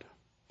God.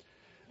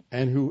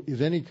 And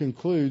then he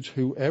concludes,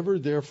 whoever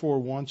therefore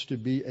wants to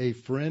be a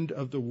friend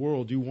of the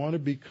world, you want to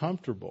be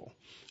comfortable.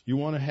 You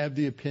want to have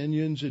the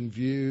opinions and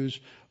views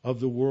of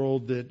the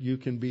world, that you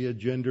can be a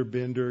gender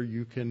bender,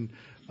 you can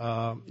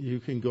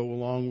go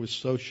along with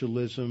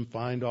socialism,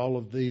 find all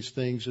of these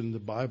things in the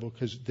Bible,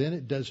 because then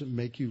it doesn't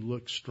make you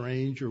look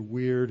strange or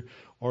weird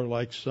or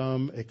like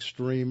some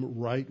extreme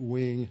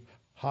right-wing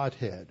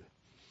hothead.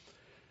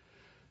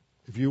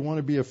 If you want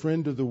to be a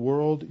friend of the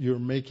world, you're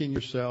making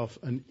yourself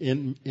an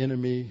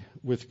enemy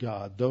with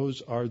God.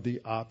 Those are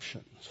the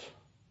options.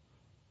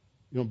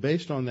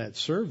 Based on that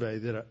survey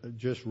that I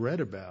just read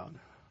about,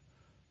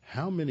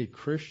 how many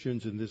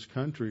Christians in this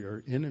country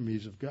are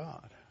enemies of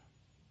God?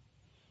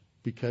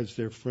 Because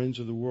they're friends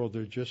of the world.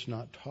 They're just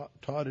not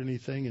taught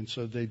anything, and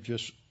so they've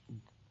just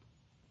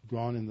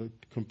gone in the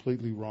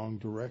completely wrong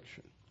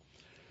direction.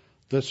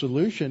 The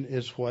solution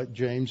is what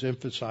James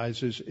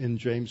emphasizes in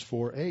James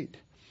 4:8.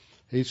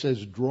 He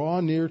says, draw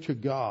near to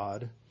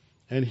God,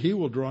 and he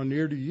will draw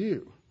near to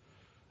you.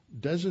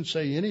 Doesn't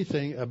say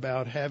anything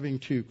about having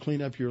to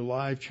clean up your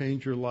life,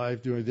 change your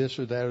life, doing this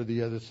or that or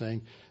the other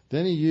thing.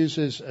 Then he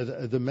uses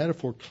the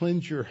metaphor,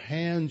 cleanse your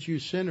hands, you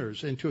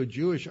sinners. And to a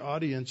Jewish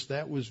audience,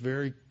 that was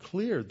very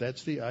clear.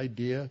 That's the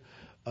idea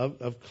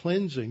of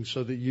cleansing,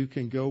 so that you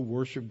can go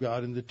worship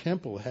God in the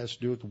temple. It has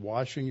to do with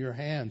washing your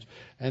hands,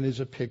 and is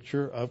a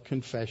picture of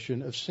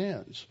confession of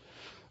sins.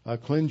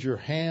 Cleanse your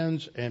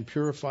hands and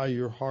purify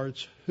your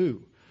hearts.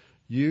 Who?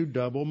 You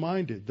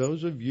double-minded.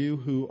 Those of you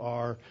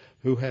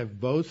who have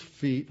both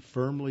feet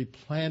firmly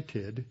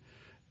planted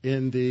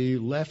in the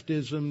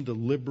leftism, the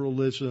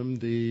liberalism,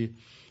 the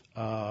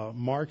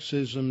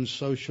Marxism,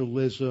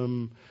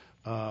 socialism,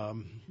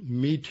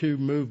 Me Too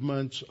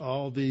movements,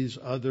 all these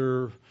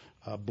other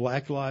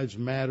Black Lives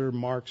Matter,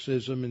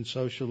 Marxism and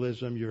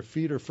socialism. Your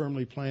feet are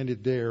firmly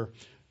planted there.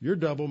 You're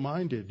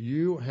double-minded.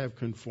 You have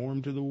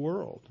conformed to the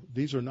world.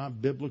 These are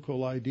not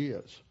biblical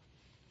ideas.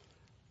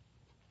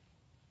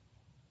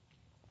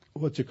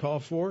 What's it call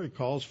for? It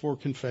calls for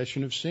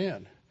confession of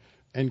sin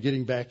and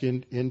getting back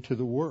into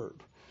the Word.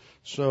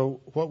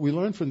 So what we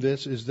learn from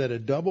this is that a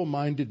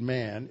double-minded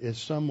man is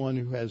someone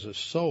who has a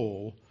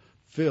soul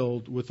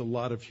filled with a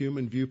lot of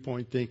human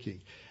viewpoint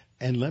thinking.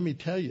 And let me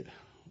tell you,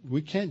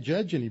 we can't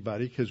judge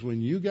anybody, because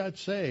when you got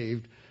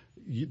saved,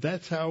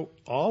 that's how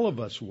all of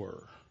us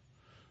were.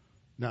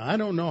 Now, I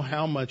don't know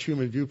how much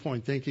human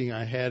viewpoint thinking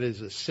I had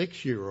as a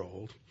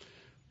 6-year-old,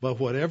 but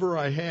whatever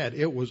I had,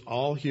 it was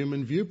all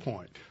human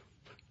viewpoint.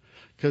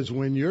 Because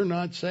when you're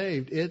not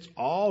saved, it's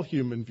all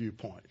human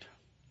viewpoint.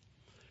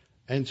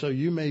 And so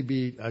you may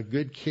be a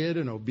good kid,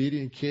 an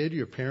obedient kid.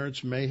 Your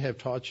parents may have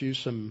taught you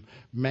some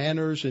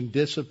manners and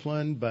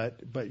discipline,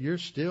 but you're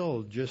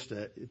still just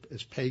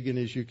as pagan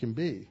as you can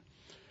be.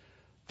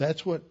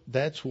 That's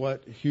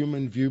what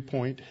human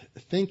viewpoint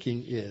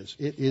thinking is.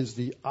 It is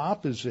the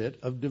opposite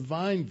of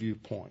divine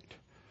viewpoint.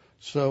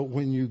 So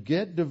when you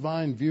get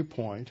divine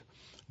viewpoint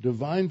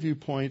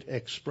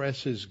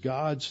expresses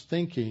God's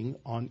thinking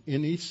on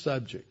any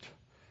subject,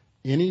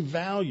 any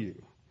value,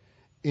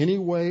 any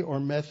way or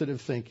method of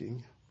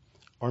thinking,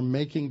 or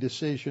making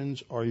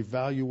decisions, or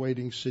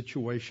evaluating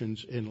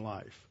situations in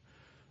life.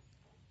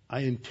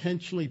 I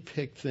intentionally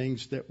picked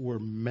things that were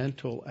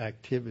mental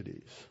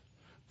activities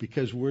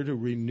because we're to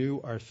renew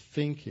our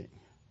thinking.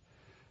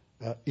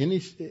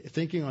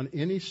 Thinking on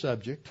any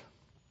subject,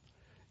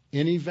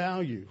 any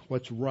value,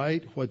 what's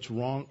right, what's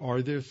wrong.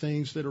 Are there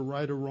things that are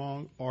right or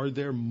wrong? Are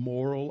there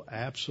moral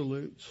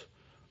absolutes?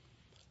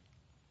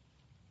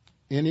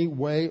 Any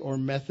way or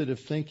method of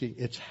thinking.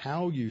 It's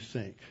how you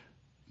think,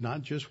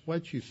 not just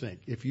what you think.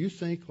 If you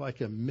think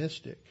like a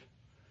mystic,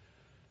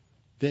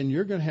 then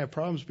you're going to have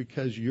problems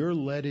because you're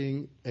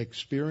letting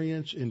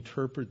experience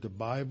interpret the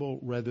Bible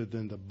rather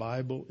than the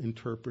Bible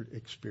interpret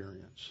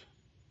experience.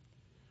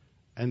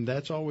 And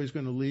that's always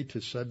going to lead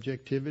to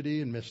subjectivity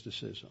and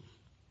mysticism.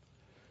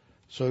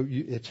 So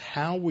it's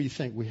how we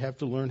think. We have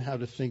to learn how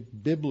to think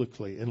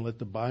biblically and let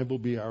the Bible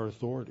be our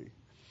authority.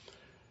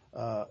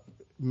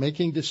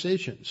 Making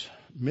decisions.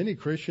 Many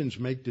Christians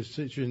make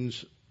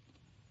decisions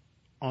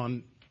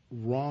on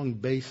wrong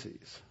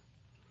bases.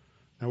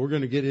 Now we're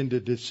going to get into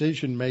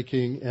decision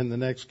making in the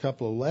next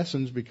couple of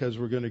lessons because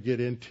we're going to get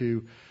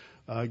into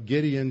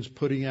Gideon's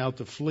putting out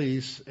the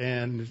fleece,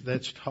 and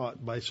that's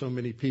taught by so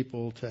many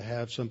people to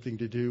have something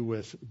to do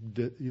with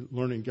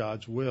learning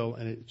God's will,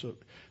 and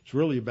it's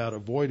really about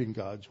avoiding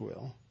God's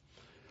will.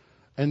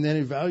 And then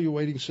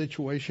evaluating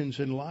situations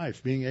in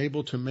life, being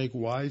able to make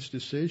wise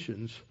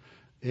decisions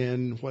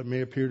in what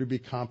may appear to be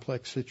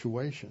complex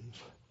situations.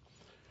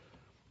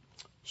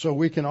 So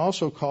we can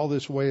also call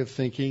this way of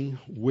thinking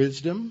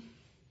wisdom,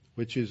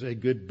 which is a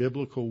good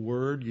biblical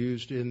word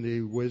used in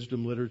the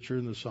wisdom literature,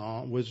 in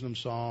the wisdom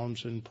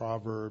psalms and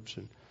proverbs,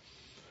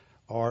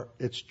 or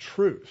it's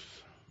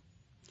truth.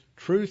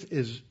 Truth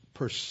is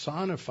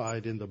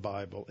personified in the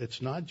Bible.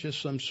 It's not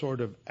just some sort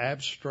of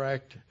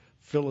abstract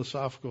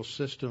philosophical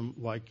system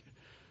like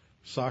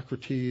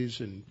Socrates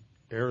and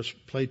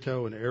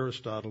Plato and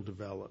Aristotle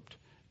developed.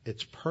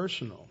 It's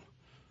personal.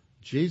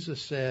 Jesus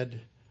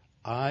said,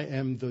 I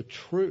am the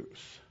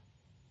truth.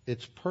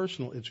 It's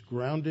personal. It's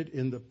grounded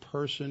in the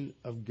person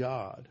of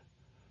God.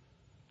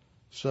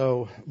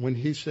 So when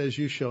he says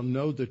you shall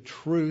know the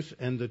truth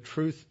and the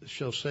truth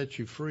shall set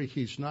you free,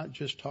 he's not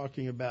just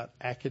talking about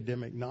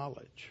academic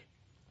knowledge.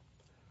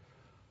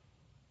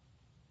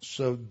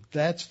 So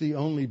that's the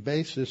only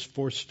basis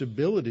for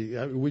stability.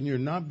 When you're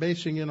not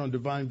basing it on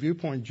divine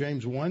viewpoint,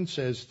 James 1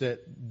 says that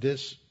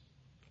this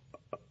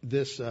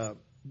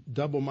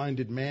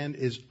double-minded man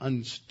is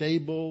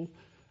unstable,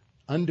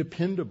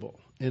 undependable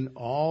in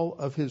all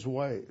of his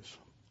ways.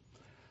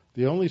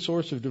 The only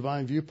source of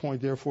divine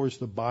viewpoint, therefore, is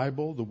the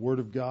Bible, the Word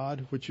of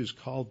God, which is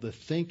called the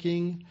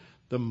thinking,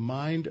 the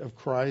mind of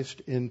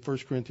Christ in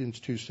 1 Corinthians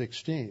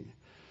 2:16.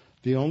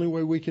 The only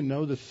way we can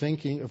know the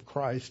thinking of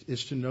Christ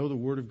is to know the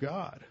Word of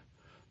God.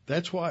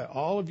 That's why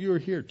all of you are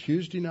here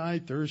Tuesday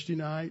night, Thursday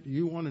night.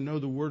 You want to know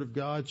the Word of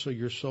God so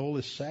your soul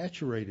is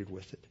saturated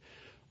with it.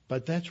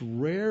 But that's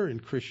rare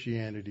in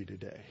Christianity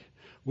today.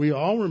 We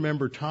all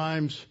remember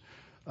times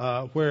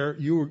where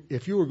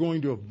if you were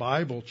going to a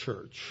Bible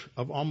church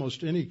of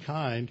almost any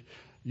kind,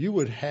 you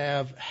would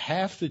have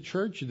half the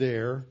church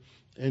there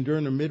and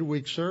during a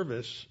midweek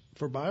service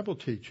for Bible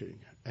teaching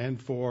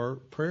and for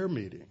prayer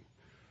meeting.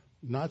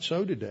 Not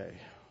so today.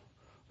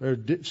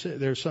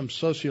 There's some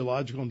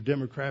sociological and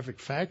demographic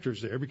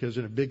factors there because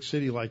in a big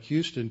city like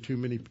Houston,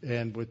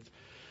 and with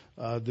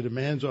the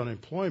demands on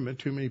employment,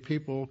 too many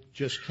people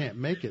just can't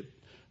make it.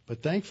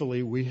 But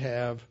thankfully, we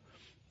have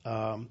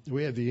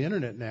the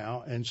internet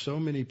now, and so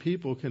many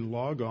people can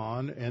log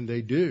on, and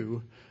they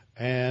do,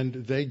 and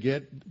they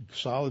get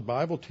solid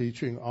Bible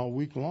teaching all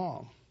week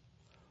long.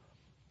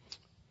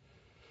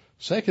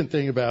 Second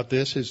thing about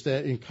this is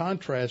that in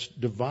contrast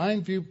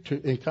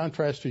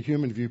to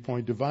human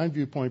viewpoint, divine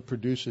viewpoint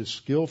produces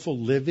skillful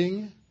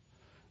living,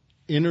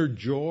 inner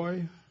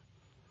joy,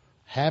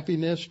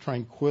 happiness,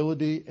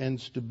 tranquility, and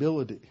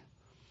stability.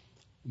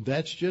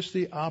 That's just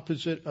the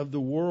opposite of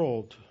the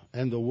world.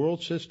 And the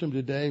world system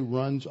today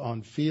runs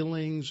on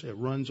feelings, it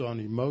runs on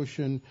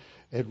emotion,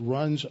 it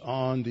runs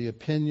on the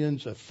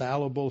opinions of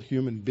fallible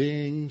human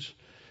beings.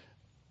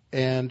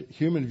 And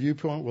human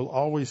viewpoint will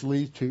always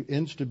lead to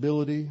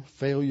instability,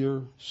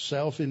 failure,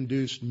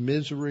 self-induced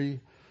misery,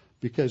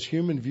 because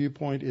human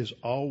viewpoint is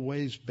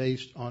always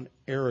based on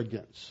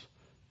arrogance.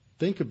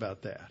 Think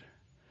about that.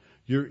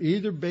 You're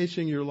either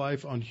basing your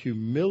life on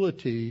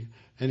humility,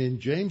 and in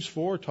James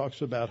 4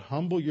 talks about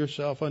humble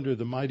yourself under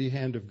the mighty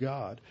hand of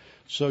God.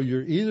 So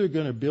you're either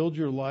going to build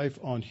your life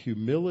on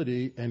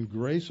humility and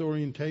grace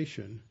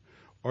orientation,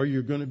 or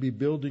you're going to be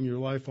building your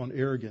life on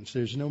arrogance.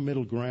 There's no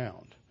middle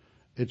ground.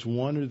 It's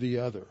one or the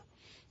other.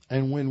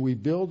 And when we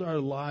build our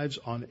lives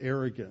on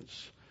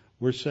arrogance,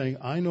 we're saying,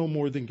 I know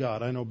more than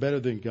God. I know better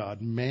than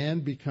God.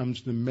 Man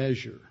becomes the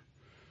measure.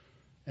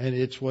 And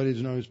it's what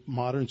is known as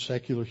modern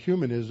secular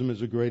humanism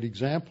is a great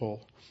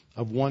example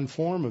of one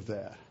form of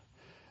that.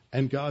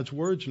 And God's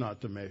Word's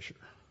not the measure.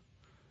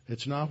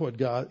 It's not what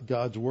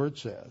God's Word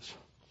says.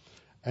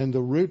 And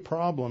the root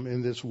problem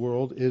in this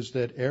world is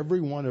that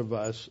every one of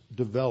us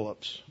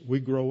develops. We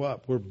grow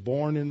up. We're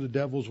born in the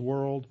devil's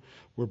world.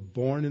 We're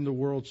born in the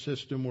world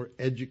system. We're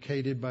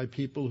educated by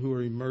people who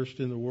are immersed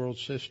in the world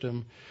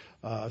system,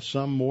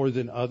 some more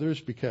than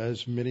others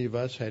because many of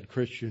us had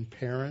Christian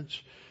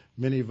parents.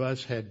 Many of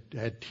us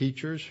had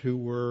teachers who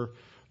were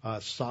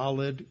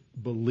solid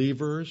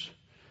believers,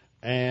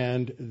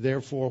 and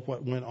therefore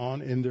what went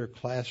on in their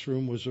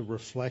classroom was a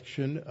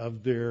reflection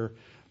of their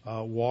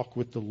walk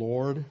with the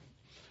Lord.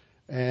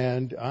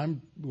 And I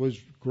was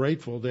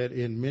grateful that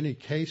in many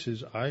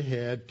cases I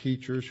had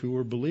teachers who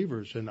were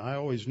believers, and I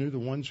always knew the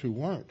ones who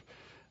weren't.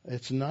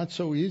 It's not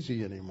so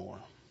easy anymore.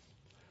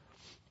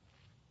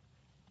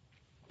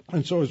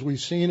 And so as we've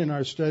seen in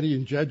our study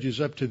in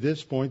Judges up to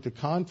this point, the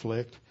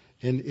conflict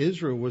in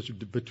Israel was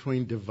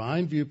between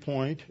divine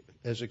viewpoint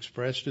as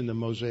expressed in the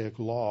Mosaic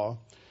Law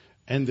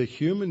and the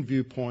human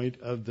viewpoint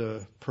of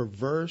the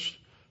perverse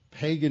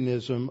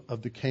paganism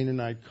of the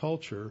Canaanite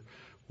culture,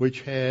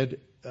 which had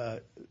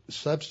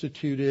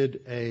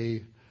substituted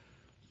a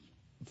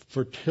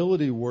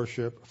fertility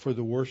worship for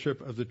the worship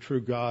of the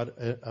true God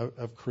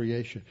of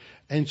creation.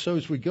 And so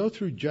as we go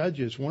through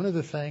Judges, one of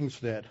the things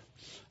that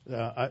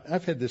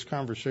I've had this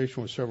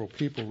conversation with several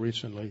people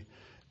recently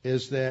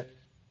is that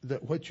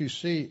what you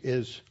see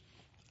is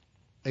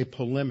a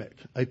polemic.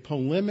 A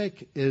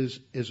polemic is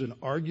an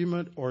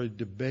argument or a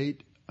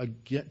debate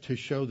to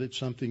show that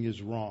something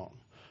is wrong.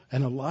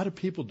 And a lot of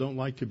people don't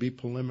like to be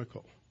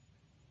polemical.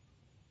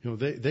 You know,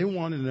 they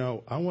want to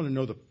know, I want to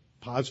know the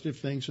positive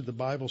things that the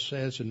Bible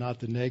says and not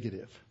the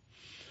negative.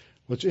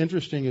 What's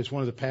interesting is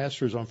one of the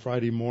pastors on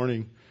Friday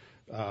morning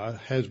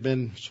has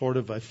been sort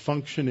of a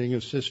functioning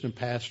assistant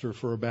pastor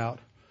for about,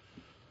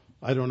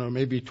 I don't know,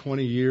 maybe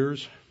 20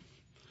 years.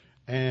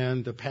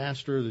 And the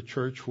pastor of the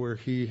church where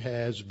he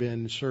has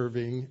been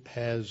serving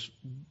has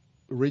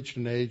reached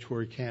an age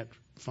where he can't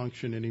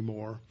function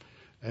anymore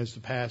as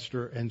the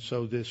pastor. And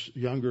so this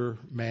younger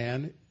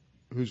man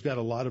who's got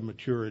a lot of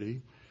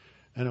maturity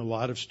and a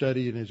lot of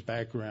study in his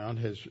background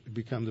has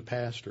become the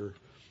pastor.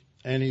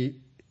 And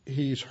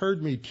he's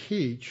heard me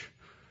teach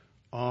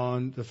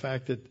on the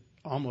fact that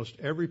almost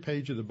every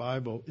page of the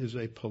Bible is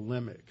a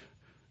polemic.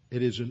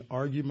 It is an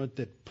argument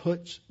that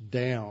puts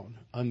down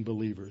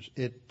unbelievers.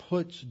 It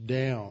puts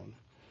down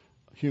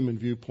human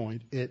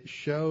viewpoint. It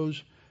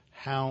shows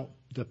how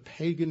the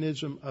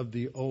paganism of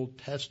the Old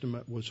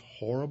Testament was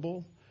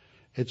horrible.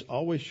 It's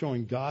always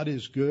showing God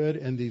is good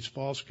and these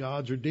false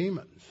gods are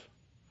demons.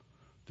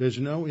 There's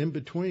no in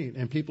between.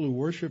 And people who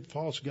worship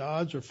false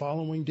gods are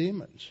following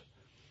demons.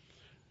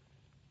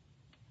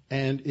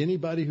 And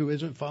anybody who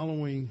isn't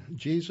following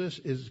Jesus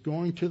is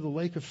going to the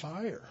lake of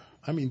fire.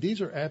 I mean,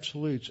 these are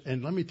absolutes.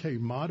 And let me tell you,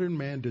 modern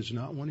man does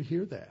not want to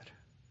hear that.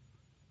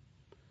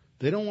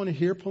 They don't want to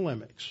hear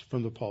polemics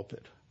from the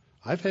pulpit.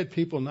 I've had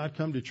people not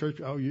come to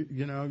church. Oh,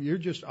 you know, you're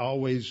just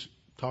always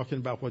talking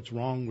about what's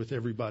wrong with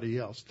everybody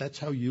else. That's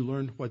how you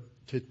learn what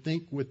to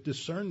think with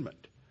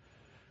discernment.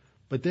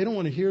 But they don't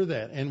want to hear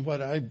that. And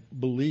what I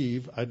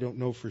believe, I don't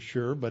know for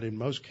sure, but in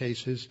most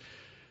cases,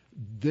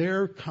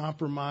 they're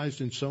compromised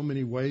in so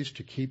many ways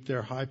to keep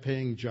their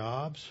high-paying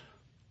jobs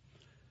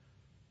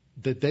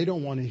that they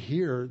don't want to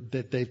hear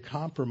that they've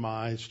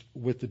compromised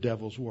with the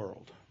devil's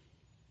world.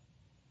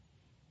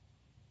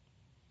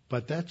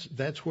 But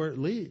that's where it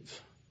leads.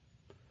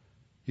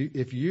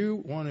 If you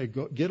want to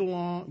go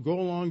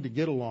along to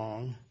get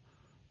along,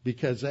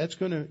 because that's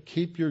going to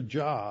keep your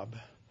job,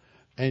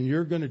 and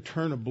you're going to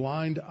turn a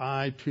blind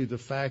eye to the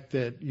fact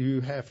that you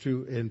have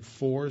to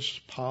enforce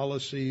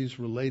policies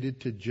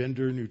related to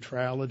gender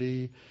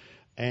neutrality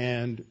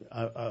and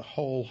a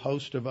whole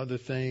host of other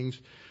things,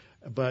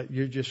 but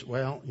you're just,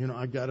 well, you know,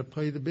 I've got to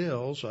pay the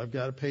bills, I've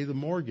got to pay the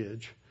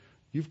mortgage.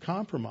 You've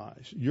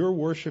compromised. You're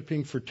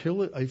worshiping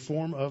a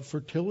form of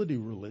fertility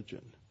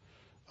religion,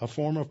 a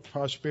form of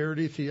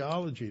prosperity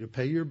theology. To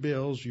pay your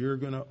bills, you're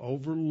going to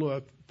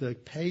overlook the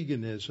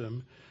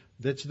paganism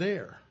that's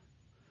there.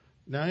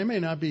 Now, it may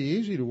not be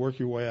easy to work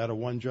your way out of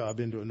one job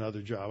into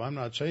another job. I'm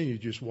not saying you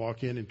just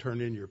walk in and turn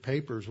in your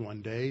papers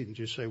one day and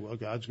just say, well,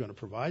 God's going to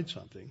provide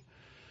something.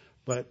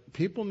 But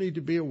people need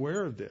to be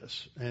aware of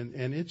this. And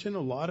it's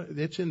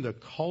in the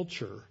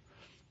culture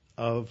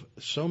of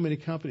so many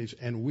companies.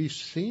 And we've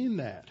seen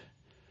that.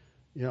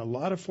 You know, a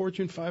lot of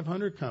Fortune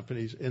 500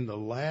 companies in the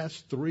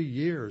last 3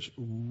 years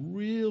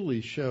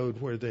really showed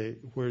where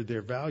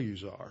their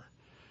values are.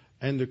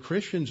 And the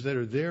Christians that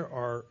are there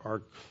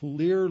are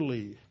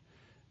clearly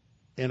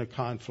in a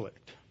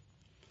conflict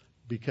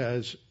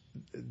because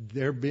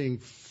they're being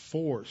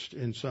forced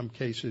in some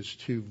cases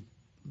to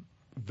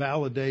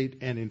validate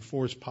and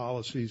enforce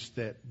policies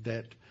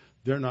that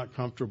they're not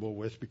comfortable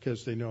with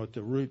because they know at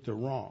the root they're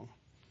wrong.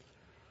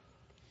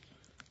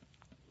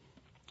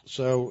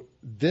 So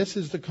this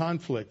is the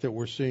conflict that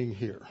we're seeing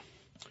here.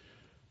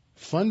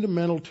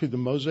 Fundamental to the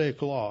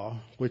Mosaic Law,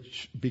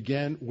 which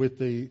began with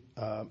the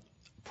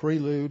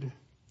prelude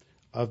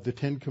of the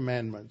Ten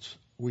Commandments,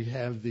 we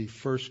have the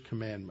first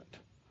commandment.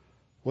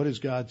 What does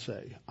God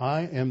say?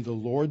 I am the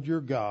Lord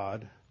your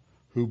God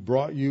who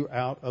brought you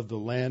out of the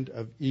land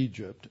of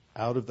Egypt,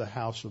 out of the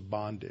house of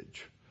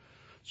bondage.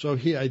 So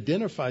he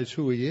identifies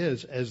who he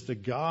is as the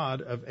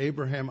God of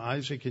Abraham,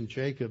 Isaac, and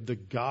Jacob, the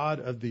God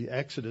of the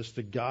Exodus,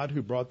 the God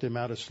who brought them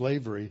out of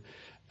slavery.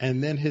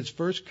 And then his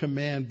first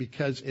command,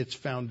 because it's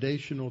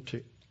foundational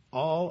to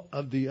all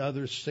of the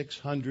other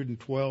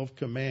 612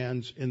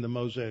 commands in the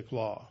Mosaic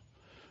Law.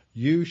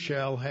 You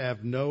shall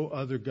have no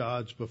other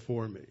gods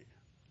before me.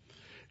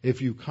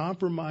 If you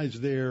compromise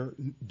there,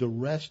 the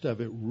rest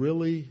of it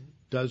really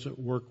doesn't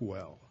work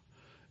well.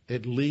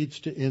 It leads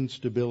to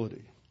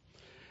instability.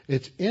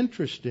 It's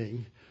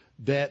interesting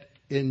that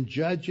in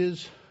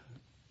Judges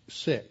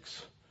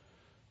 6,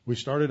 we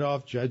started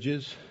off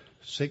Judges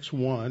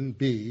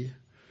 6:1b,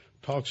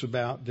 talks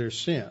about their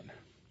sin.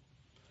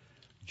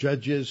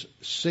 Judges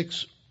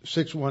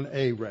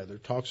 6:1a rather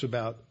talks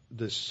about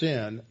the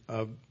sin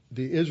of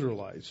the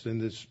Israelites, and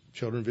the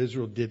children of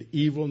Israel did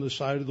evil in the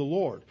sight of the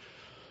Lord.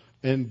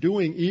 And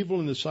doing evil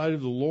in the sight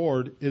of the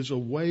Lord is a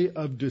way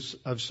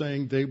of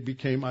saying they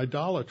became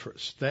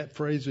idolatrous. That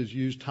phrase is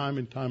used time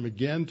and time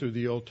again through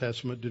the Old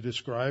Testament to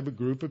describe a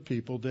group of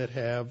people that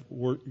have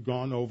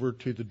gone over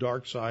to the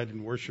dark side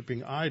and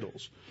worshiping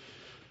idols.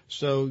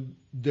 So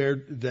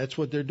that's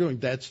what they're doing.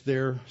 That's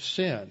their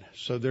sin.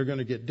 So they're going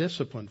to get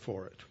disciplined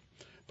for it.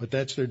 But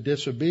that's their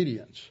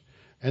disobedience.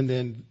 And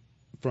then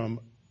from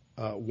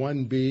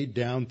 1b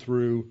down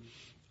through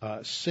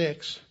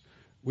 6,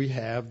 we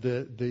have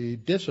the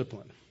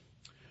discipline.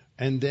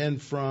 And then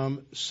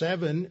from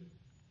 7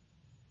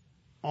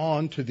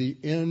 on to the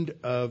end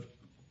of,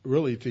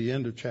 really to the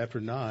end of chapter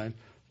 9,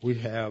 we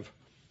have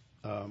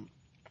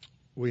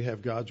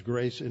God's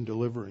grace in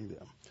delivering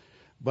them.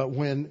 But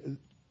when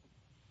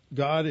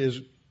God is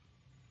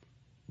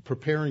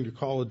preparing to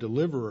call a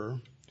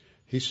deliverer,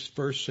 he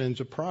first sends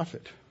a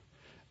prophet.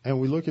 And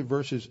we look at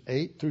verses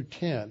 8 through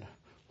 10.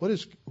 What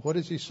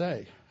does he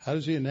say? How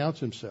does he announce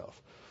himself?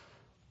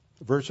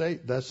 Verse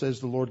 8, thus says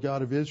the Lord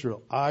God of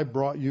Israel, I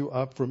brought you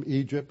up from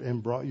Egypt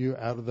and brought you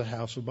out of the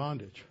house of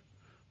bondage.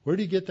 Where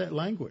did he get that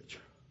language?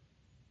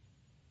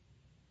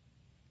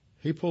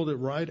 He pulled it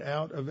right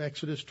out of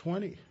Exodus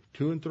 20,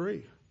 2 and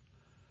 3.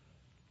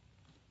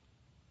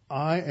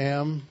 I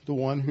am the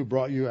one who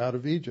brought you out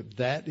of Egypt.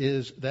 That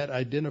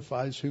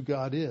identifies who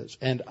God is.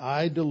 And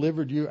I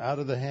delivered you out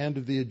of the hand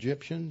of the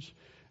Egyptians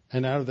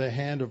and out of the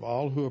hand of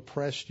all who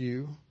oppressed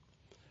you.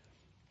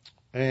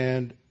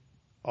 And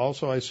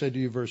also I said to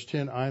you, verse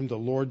 10, I am the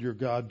Lord your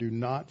God. Do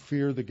not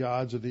fear the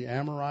gods of the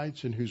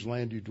Amorites in whose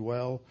land you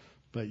dwell,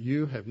 but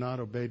you have not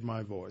obeyed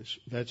my voice.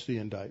 That's the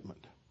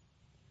indictment.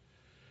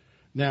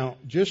 Now,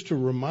 just to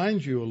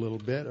remind you a little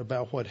bit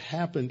about what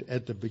happened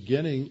at the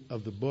beginning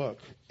of the book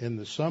in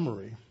the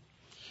summary,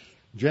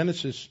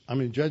 Judges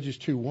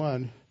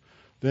 2:1,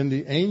 then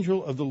the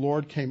angel of the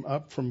Lord came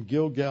up from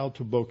Gilgal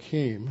to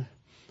Bochim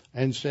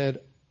and said,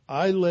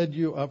 I led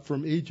you up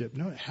from Egypt.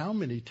 Note how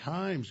many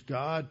times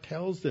God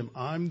tells them,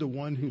 I'm the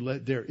one who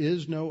led. There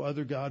is no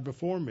other God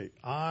before me.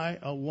 I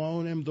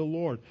alone am the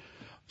Lord.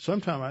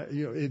 Sometimes,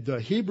 the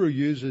Hebrew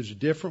uses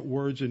different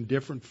words and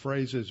different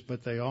phrases,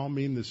 but they all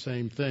mean the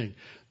same thing.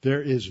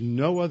 There is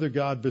no other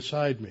God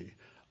beside me.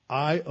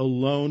 I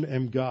alone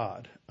am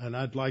God. And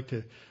I'd like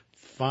to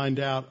find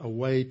out a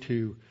way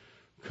to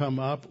come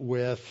up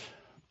with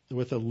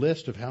a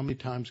list of how many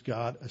times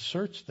God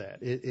asserts that.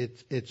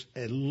 It's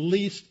at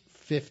least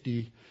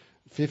 50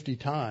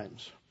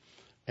 times.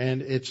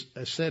 And it's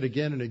said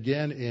again and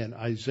again in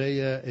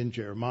Isaiah and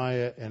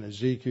Jeremiah and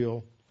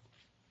Ezekiel.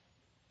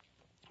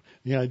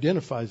 He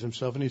identifies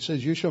himself and he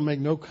says, you shall make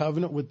no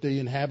covenant with the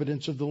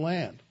inhabitants of the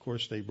land. Of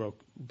course, they broke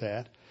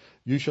that.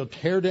 You shall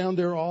tear down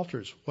their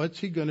altars. What's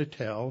he going to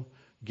tell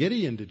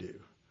Gideon to do?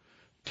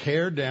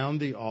 Tear down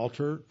the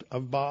altar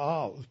of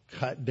Baal.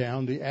 Cut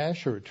down the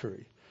Asherah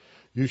tree.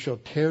 You shall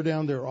tear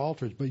down their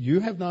altars, but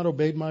you have not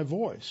obeyed my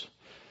voice.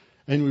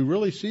 And we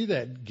really see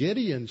that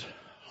Gideon's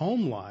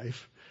home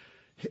life,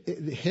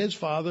 his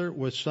father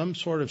was some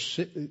sort of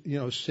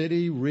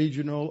city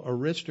regional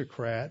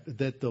aristocrat,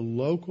 that the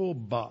local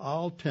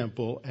Baal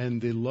temple and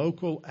the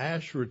local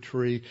Asherah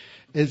tree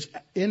is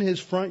in his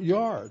front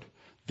yard.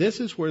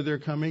 This is where they're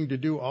coming to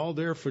do all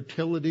their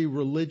fertility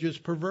religious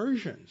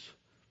perversions.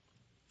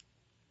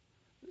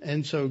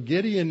 And so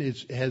Gideon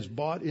has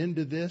bought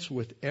into this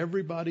with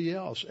everybody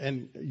else.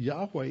 And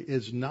Yahweh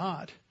is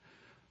not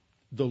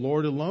the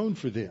Lord alone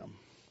for them.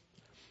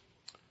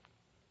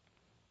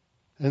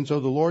 And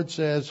so the Lord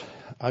says,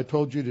 I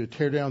told you to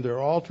tear down their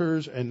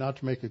altars and not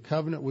to make a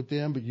covenant with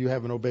them, but you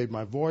haven't obeyed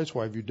my voice.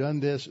 Why have you done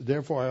this?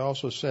 Therefore I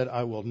also said,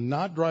 I will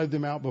not drive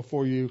them out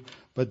before you,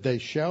 but they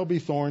shall be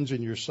thorns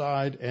in your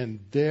side, and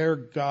their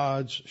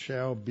gods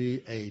shall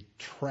be a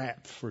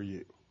trap for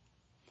you.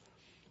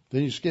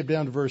 Then you skip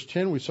down to verse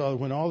 10. We saw that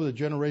when all the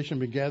generation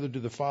had been gathered to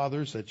the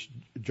fathers, that's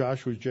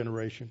Joshua's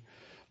generation,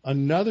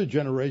 another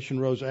generation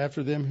rose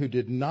after them who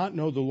did not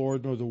know the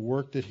Lord nor the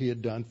work that he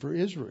had done for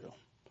Israel.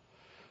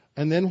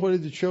 And then what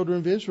did the children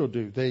of Israel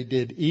do? They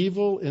did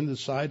evil in the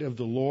sight of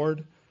the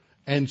Lord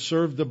and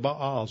served the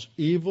Baals.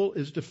 Evil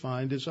is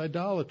defined as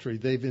idolatry.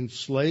 They've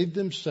enslaved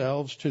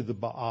themselves to the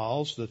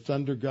Baals, the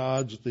thunder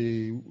gods,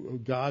 the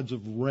gods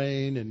of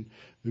rain, and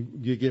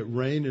you get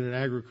rain in an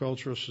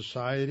agricultural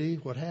society.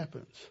 What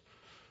happens?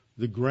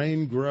 The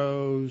grain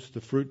grows,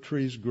 the fruit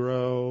trees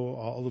grow,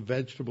 all the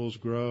vegetables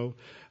grow,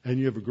 and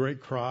you have a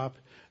great crop,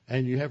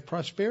 and you have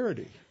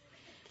prosperity.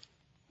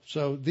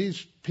 So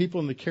these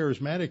people in the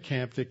charismatic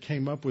camp that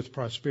came up with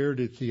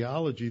prosperity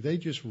theology, they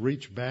just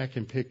reached back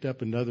and picked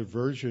up another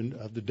version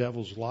of the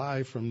devil's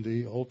lie from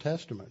the Old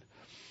Testament.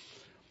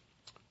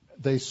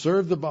 They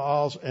served the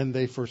Baals, and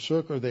they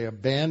forsook, or they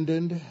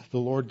abandoned the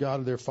Lord God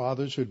of their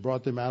fathers who had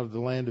brought them out of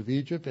the land of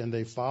Egypt, and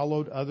they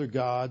followed other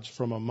gods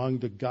from among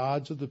the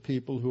gods of the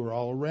people who are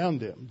all around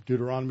them.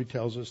 Deuteronomy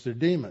tells us they're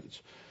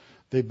demons.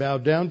 They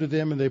bowed down to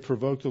them, and they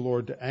provoked the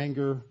Lord to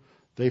anger.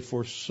 They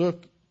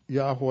forsook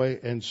Yahweh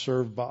and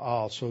served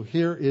Baal. So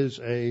here is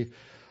a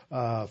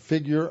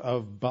figure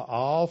of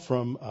Baal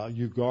from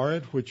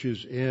Ugarit, which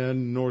is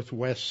in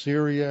northwest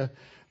Syria,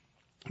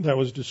 that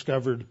was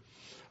discovered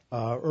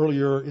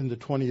earlier in the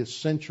 20th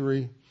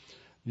century.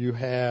 You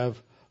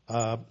have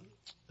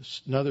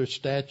another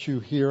statue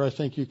here. I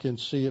think you can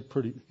see it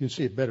you can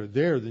see it better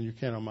there than you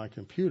can on my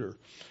computer.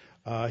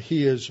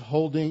 He is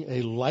holding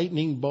a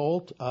lightning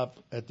bolt up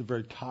at the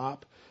very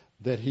top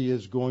that he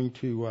is going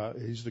to,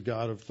 he's the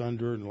God of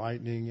thunder and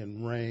lightning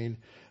and rain.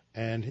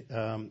 And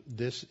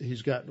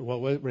he's got, well,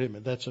 wait a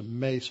minute, that's a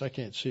mace. I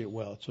can't see it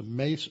well. It's a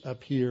mace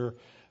up here,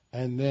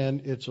 and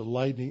then it's a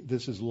lightning.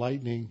 This is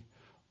lightning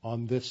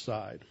on this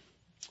side.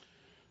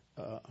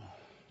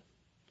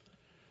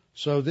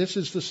 So this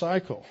is the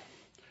cycle.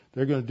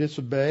 They're going to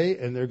disobey,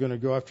 and they're going to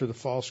go after the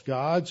false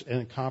gods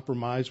and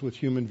compromise with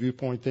human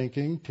viewpoint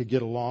thinking to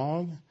get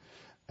along.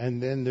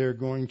 And then they're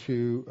going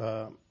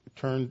to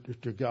turn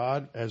to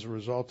God as a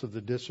result of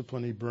the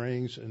discipline he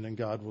brings, and then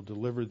God will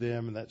deliver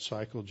them, and that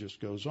cycle just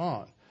goes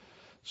on.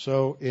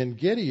 So in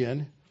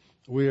Gideon,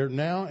 we are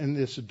now in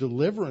this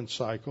deliverance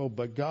cycle,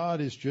 but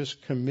God is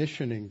just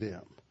commissioning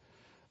them.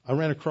 I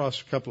ran across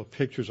a couple of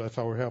pictures I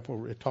thought were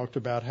helpful. It talked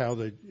about how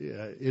the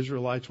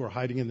Israelites were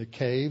hiding in the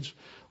caves.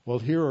 Well,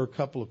 here are a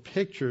couple of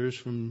pictures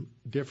from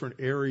different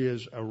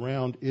areas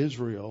around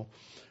Israel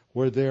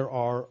where there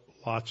are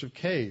lots of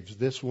caves.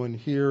 This one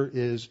here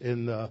is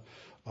in the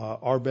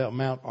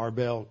Mount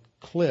Arbel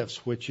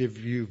cliffs, which if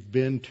you've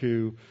been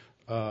to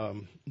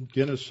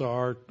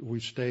Gennesaret, we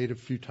stayed a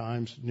few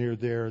times near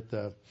there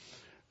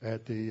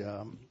at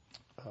the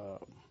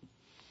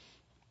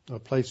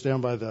place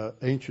down by the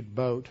ancient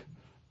boat,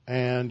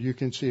 and you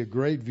can see a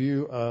great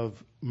view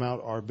of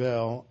Mount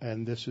Arbel,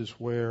 and this is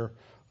where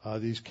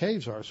these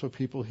caves are. So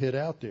people hid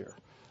out there.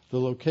 The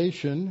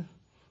location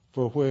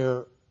for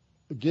where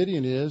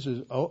Gideon is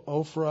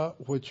Ophrah,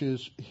 which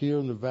is here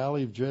in the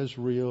valley of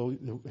Jezreel.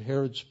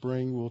 Herod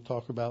Spring we'll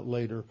talk about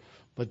later,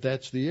 but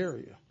that's the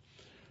area.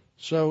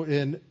 So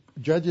in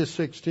Judges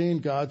 16,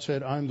 God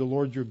said, I'm the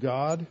Lord your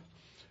God.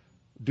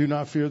 Do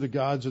not fear the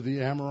gods of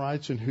the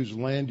Amorites in whose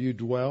land you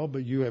dwell,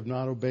 but you have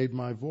not obeyed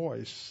my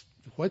voice.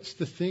 What's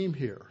the theme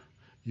here?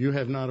 You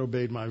have not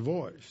obeyed my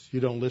voice. You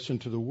don't listen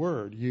to the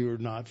word. You are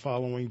not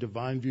following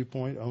divine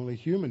viewpoint, only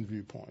human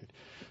viewpoint.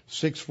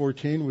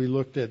 6:14 we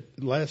looked at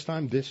last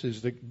time. This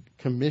is the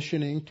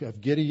commissioning of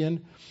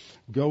Gideon.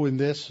 Go in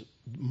this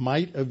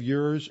might of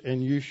yours,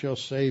 and you shall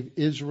save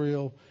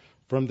Israel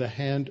from the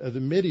hand of the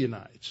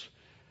Midianites.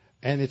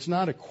 And it's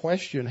not a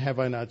question, have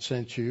I not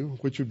sent you,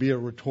 which would be a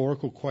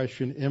rhetorical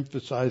question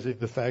emphasizing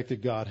the fact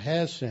that God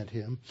has sent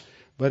him.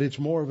 But it's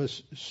more of a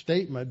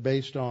statement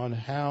based on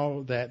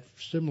how that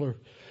similar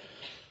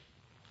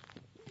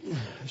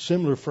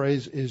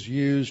phrase is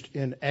used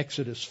in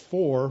Exodus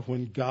 4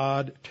 when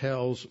God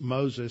tells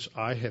Moses,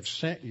 I have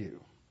sent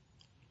you.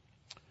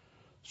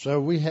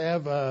 So we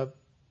have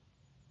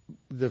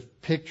the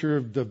picture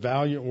of the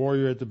valiant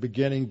warrior at the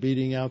beginning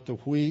beating out the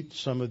wheat.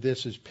 Some of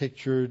this is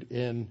pictured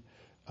in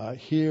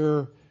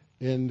here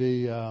in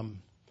the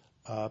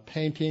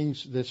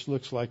paintings. This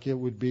looks like it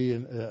would be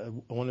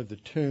in one of the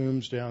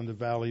tombs down the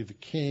Valley of the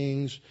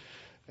Kings.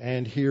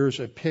 And here's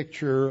a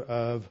picture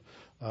of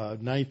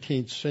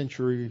 19th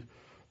century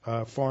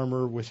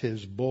farmer with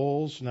his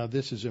bulls. Now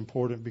this is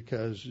important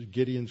because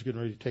Gideon's getting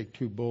ready to take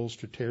 2 bulls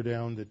to tear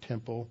down the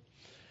temple.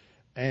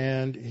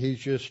 And he's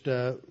just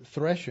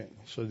threshing.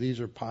 So these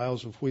are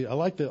piles of wheat. I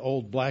like the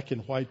old black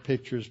and white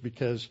pictures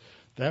because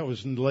that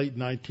was in the late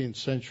 19th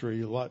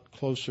century, a lot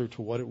closer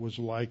to what it was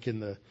like in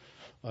the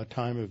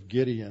time of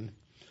Gideon.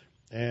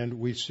 And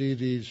we see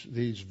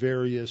these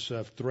various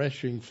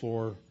threshing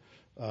floor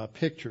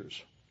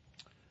pictures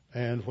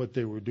and what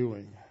they were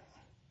doing.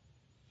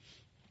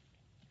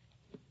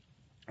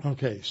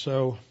 Okay,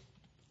 so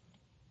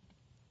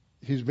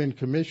he's been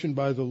commissioned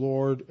by the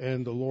Lord,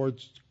 and the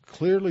Lord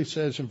clearly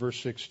says in verse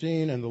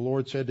 16, and the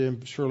Lord said to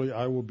him, surely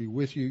I will be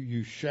with you.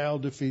 You shall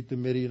defeat the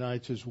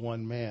Midianites as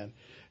one man.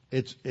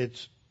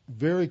 It's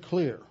very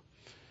clear.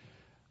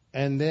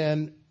 And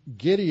then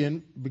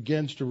Gideon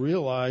begins to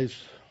realize,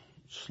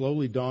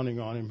 slowly dawning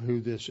on him,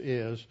 who this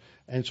is.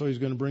 And so he's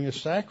going to bring a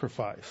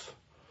sacrifice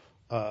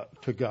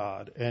to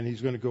God. And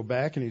he's going to go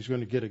back and he's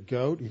going to get a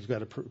goat. He's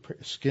got to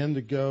skin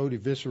the goat,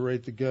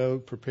 eviscerate the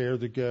goat, prepare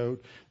the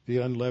goat, the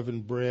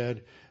unleavened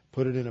bread,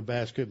 put it in a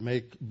basket,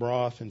 make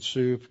broth and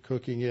soup,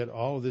 cooking it.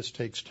 All of this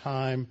takes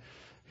time.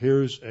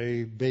 Here's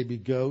a baby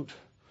goat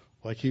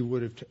like he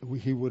would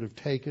have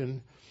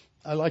taken.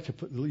 I like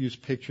to use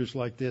pictures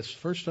like this.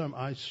 First time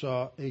I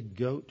saw a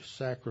goat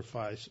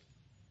sacrifice,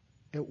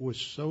 it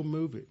was so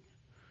moving.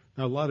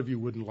 Now, a lot of you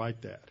wouldn't like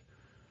that.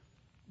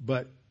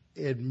 But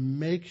it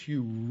makes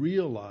you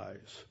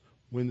realize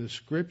when the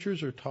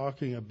scriptures are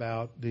talking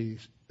about the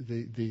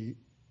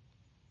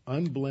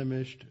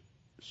unblemished,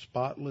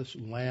 spotless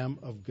Lamb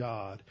of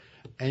God,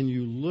 and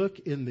you look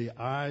in the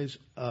eyes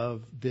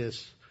of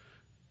this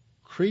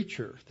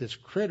creature, this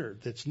critter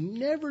that's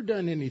never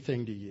done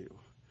anything to you,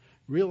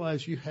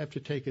 realize you have to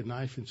take a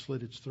knife and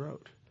slit its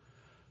throat.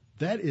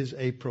 That is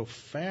a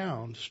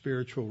profound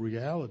spiritual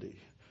reality,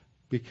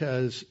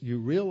 because you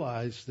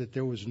realize that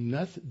there was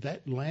nothing,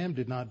 that lamb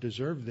did not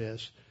deserve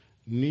this,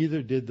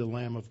 neither did the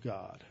Lamb of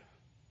God.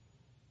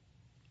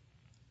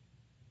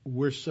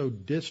 We're so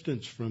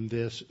distanced from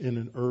this in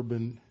an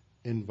urban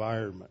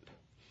environment.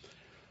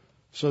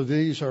 So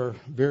these are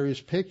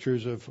various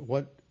pictures of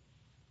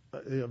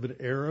an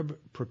Arab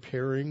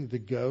preparing the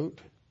goat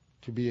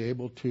to be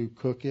able to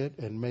cook it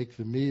and make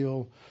the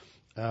meal,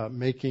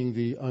 making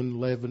the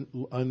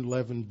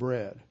unleavened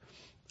bread.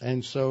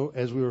 And so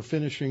as we were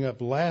finishing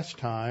up last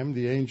time,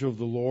 the angel of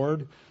the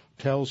Lord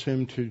tells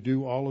him to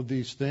do all of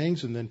these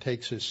things, and then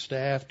takes his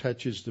staff,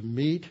 touches the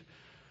meat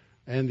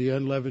and the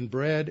unleavened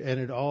bread,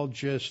 and it all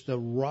just, the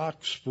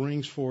rock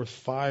springs forth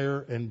fire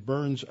and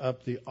burns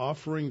up the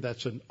offering.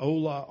 That's an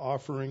Olah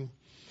offering.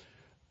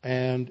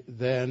 And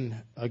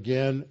then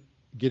again,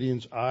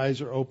 Gideon's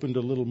eyes are opened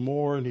a little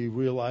more, and he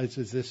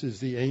realizes this is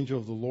the angel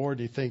of the Lord.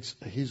 He thinks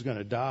he's going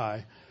to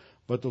die,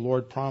 but the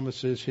Lord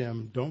promises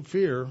him, don't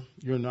fear,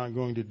 you're not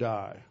going to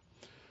die.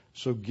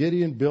 So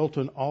Gideon built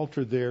an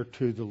altar there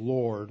to the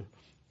Lord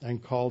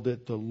and called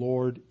it The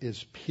Lord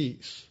is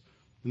Peace.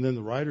 And then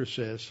the writer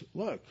says,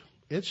 look,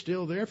 it's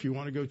still there if you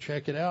want to go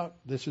check it out.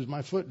 This is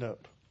my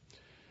footnote.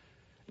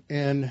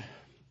 In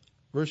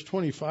verse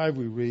 25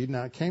 we read,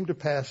 now it came to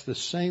pass the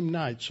same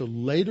night, so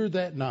later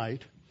that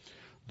night,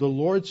 the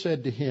Lord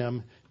said to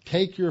him,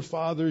 take your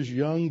father's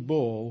young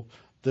bull,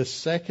 the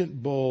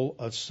second bull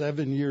of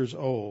 7 years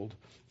old,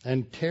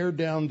 and tear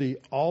down the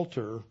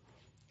altar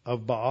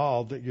of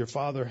Baal that your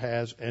father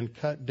has, and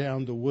cut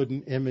down the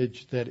wooden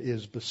image that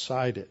is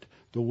beside it.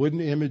 The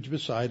wooden image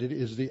beside it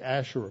is the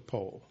Asherah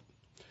pole.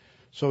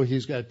 So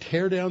he's got to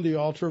tear down the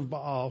altar of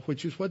Baal,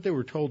 which is what they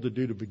were told to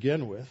do to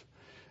begin with,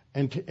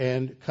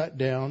 and cut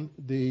down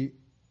the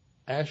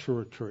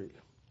Asherah tree.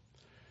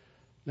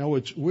 Now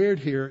what's weird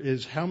here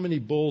is how many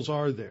bulls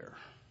are there?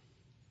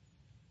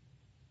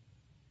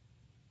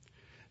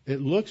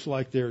 It looks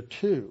like there are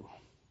two.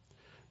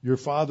 Your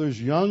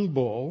father's young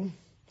bull,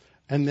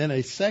 and then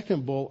a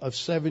second bull of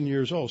 7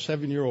 years old.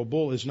 7-year-old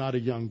bull is not a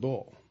young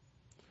bull.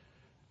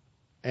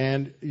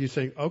 And you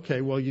think,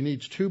 okay, well, you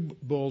need two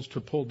bulls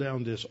to pull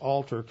down this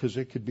altar because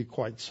it could be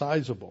quite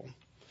sizable.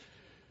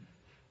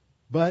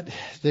 But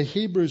the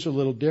Hebrew is a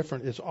little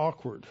different. It's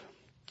awkward.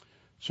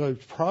 So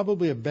it's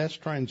probably a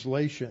best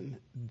translation,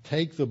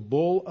 take the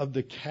bull of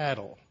the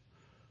cattle.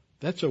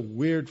 That's a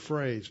weird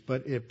phrase,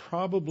 but it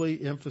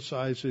probably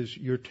emphasizes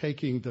you're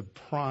taking the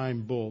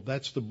prime bull.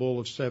 That's the bull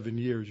of 7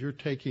 years. You're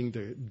taking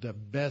the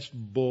best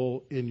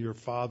bull in your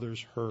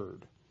father's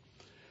herd.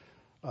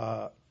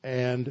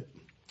 And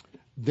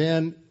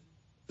then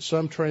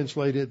some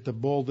translate it the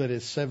bull that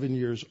is 7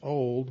 years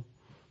old.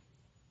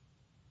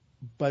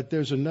 But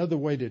there's another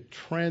way to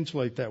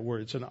translate that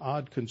word. It's an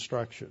odd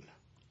construction.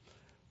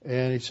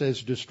 And he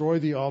says, destroy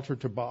the altar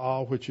to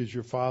Baal, which is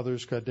your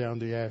father's, cut down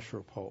the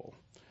Asherah pole.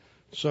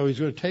 So he's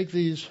going to take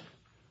these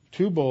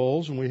two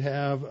bulls, and we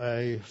have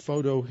a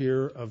photo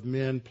here of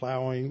men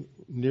plowing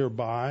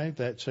nearby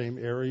that same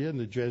area in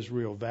the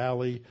Jezreel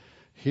Valley.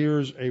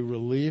 Here's a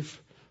relief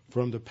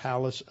from the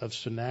palace of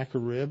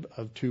Sennacherib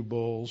of two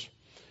bulls.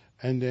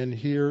 And then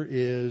here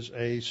is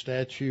a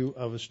statue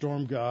of a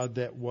storm god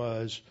that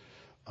was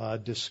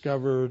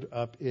discovered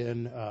up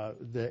in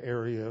the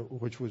area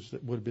which would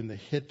have been the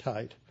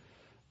Hittite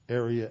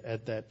area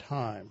at that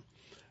time.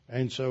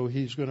 And so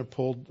he's going to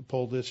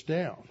pull this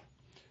down.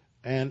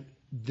 And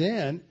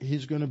then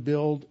he's going to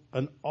build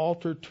an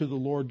altar to the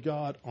Lord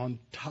God on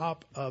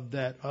top of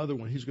that other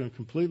one. He's going to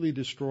completely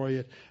destroy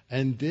it.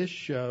 And this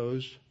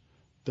shows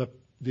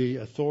the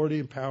authority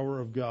and power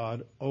of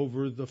God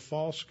over the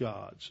false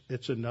gods.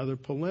 It's another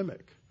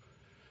polemic.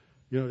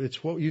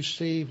 It's what you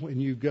see when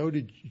you go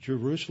to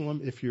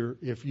Jerusalem. If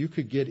you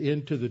could get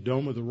into the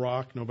Dome of the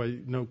Rock,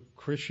 no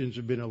Christians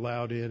have been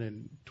allowed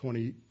in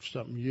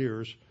 20-something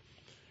years.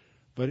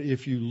 But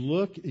if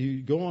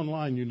you go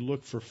online, you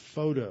look for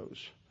photos,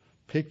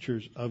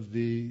 pictures of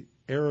the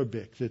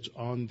Arabic that's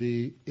on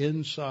the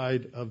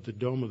inside of the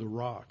Dome of the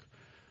Rock.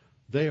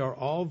 They are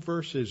all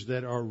verses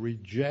that are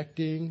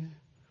rejecting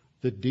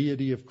the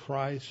deity of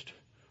Christ,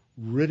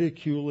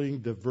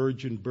 ridiculing the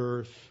virgin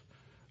birth.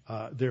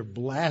 They're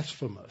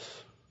blasphemous,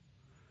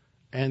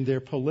 and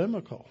they're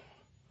polemical.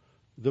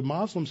 The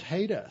Muslims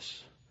hate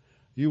us.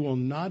 You will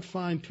not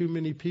find too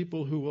many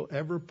people who will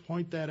ever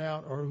point that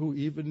out or who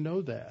even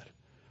know that.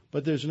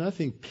 But there's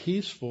nothing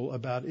peaceful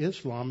about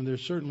Islam, and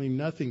there's certainly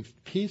nothing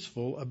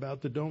peaceful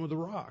about the Dome of the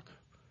Rock.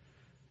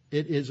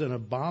 It is an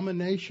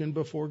abomination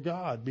before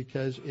God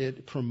because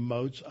it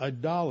promotes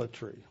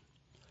idolatry.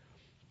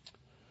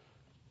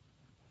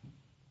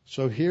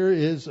 So here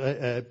is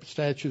a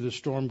statue of the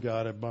storm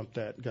god. I bumped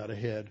that, got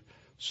ahead.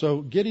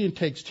 So Gideon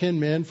takes 10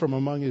 men from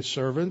among his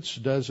servants,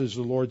 does as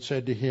the Lord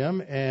said to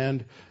him,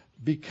 and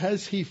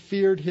because he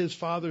feared his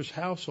father's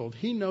household,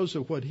 he knows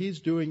that what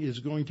he's doing is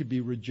going to be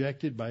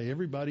rejected by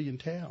everybody in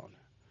town.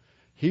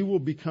 He will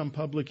become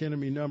public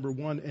enemy number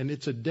one, and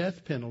it's a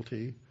death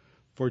penalty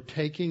for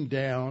taking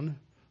down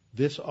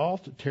this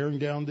altar, tearing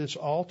down this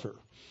altar.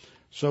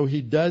 So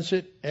he does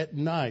it at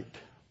night.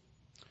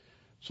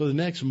 So the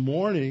next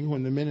morning,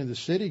 when the men of the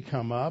city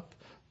come up,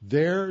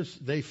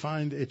 they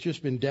find it's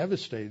just been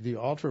devastated. The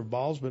altar of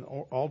Baal has been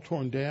all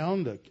torn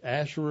down. The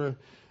Asherah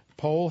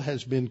pole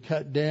has been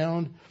cut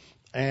down,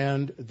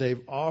 and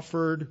they've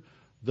offered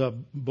the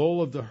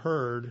bull of the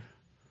herd,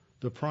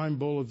 the prime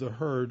bull of the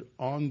herd,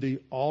 on the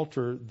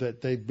altar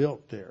that they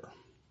built there.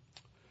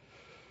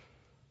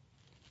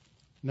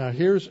 Now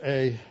here's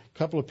a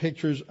couple of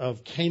pictures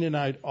of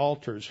Canaanite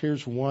altars.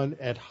 Here's one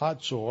at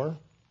Hatzor.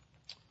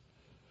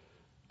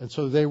 And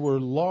so they were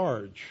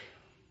large.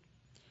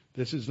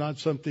 This is not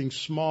something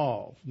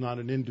small, not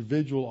an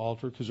individual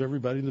altar, because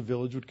everybody in the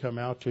village would come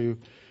out to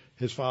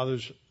his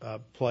father's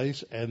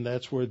place, and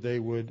that's where they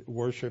would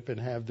worship and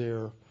have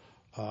their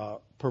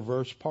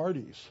perverse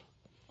parties.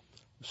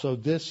 So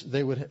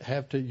you'd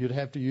have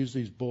to use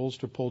these bulls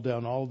to pull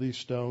down all these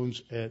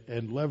stones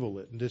and level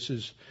it. And this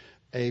is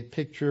a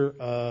picture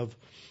of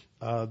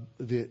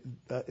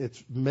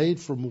it's made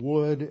from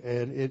wood,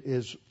 and it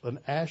is an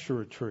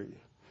Asherah tree.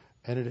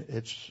 And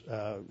it's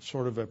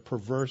sort of a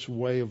perverse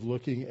way of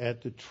looking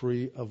at the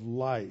tree of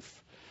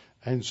life.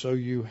 And so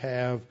you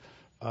have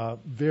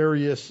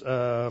various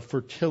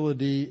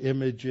fertility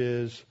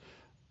images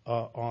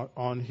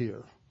on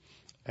here.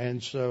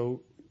 And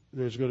so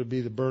there's going to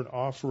be the burnt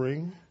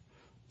offering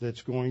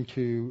that's going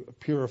to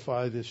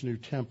purify this new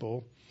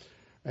temple.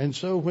 And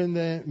so when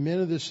the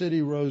men of the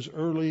city rose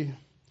early,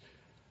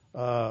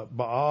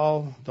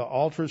 Baal, the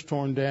altar is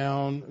torn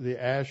down, the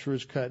Asherah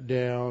is cut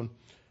down,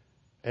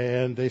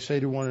 and they say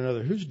to one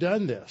another, "Who's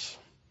done this?"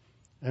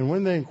 And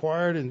when they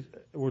inquired and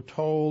were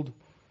told,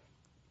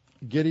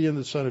 "Gideon,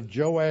 the son of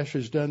Joash,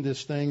 has done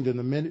this thing," then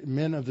the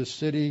men of the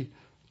city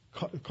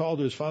called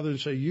to his father and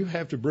said, "You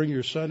have to bring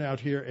your son out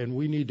here, and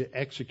we need to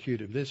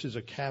execute him. This is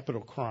a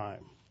capital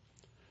crime."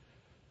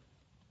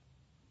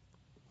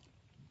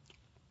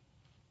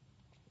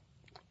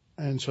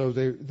 And so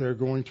they're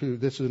going to.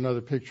 This is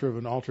another picture of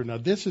an altar. Now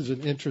this is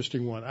an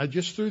interesting one. I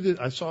just threw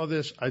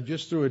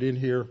it in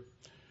here.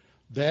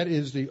 That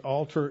is the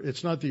altar.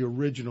 It's not the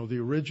original. The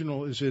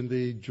original is in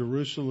the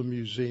Jerusalem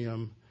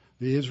Museum,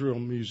 the Israel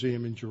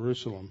Museum in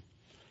Jerusalem.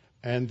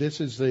 And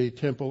this is the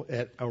temple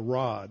at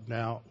Arad.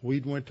 Now, we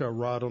went to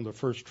Arad on the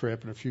first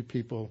trip, and a few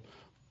people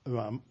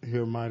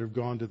here might have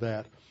gone to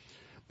that.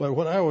 But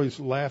what I always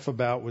laugh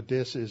about with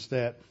this is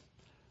that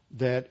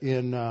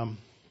in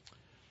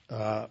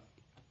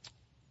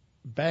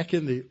back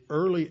in the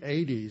early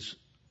 80s,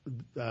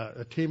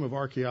 a team of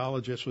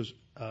archaeologists was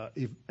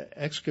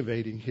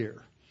excavating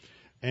here.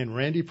 And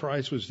Randy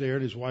Price was there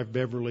and his wife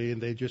Beverly,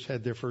 and they just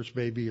had their first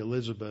baby,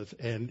 Elizabeth,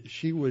 and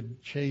she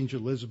would change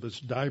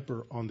Elizabeth's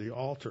diaper on the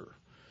altar.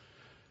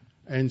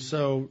 And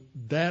so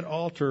that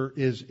altar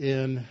is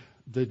in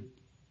the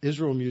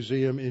Israel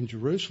Museum in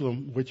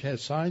Jerusalem, which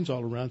has signs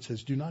all around,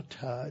 says, "Do not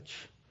touch,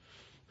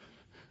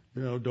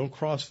 don't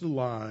cross the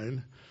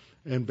line."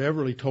 And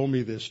Beverly told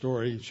me this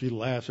story. She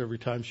laughs every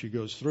time she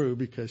goes through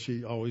because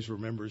she always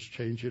remembers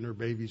changing her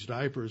baby's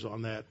diapers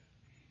on that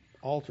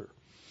altar.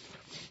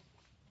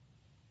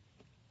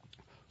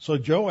 So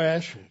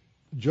Joash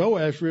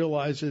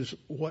realizes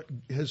what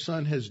his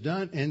son has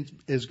done and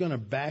is going to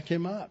back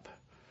him up.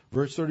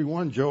 Verse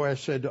 31,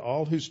 Joash said to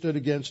all who stood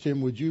against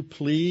him, "Would you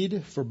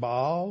plead for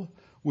Baal?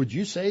 Would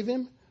you save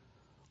him?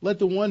 Let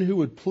the one who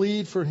would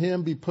plead for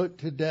him be put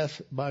to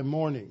death by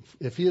morning.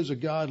 If he is a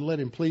god, let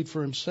him plead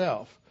for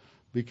himself,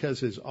 because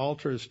his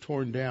altar is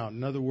torn down."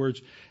 In other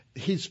words,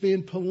 he's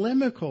being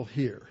polemical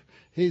here.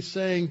 He's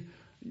saying,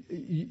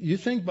 you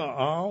think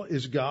Baal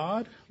is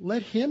God?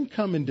 Let him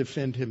come and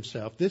defend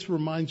himself. This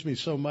reminds me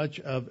so much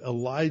of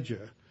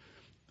Elijah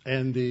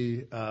and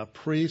the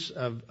priests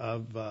of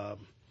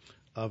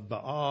of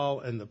Baal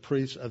and the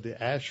priests of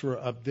the Asherah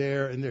up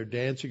there, and they're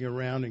dancing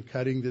around and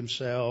cutting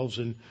themselves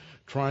and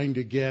trying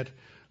to get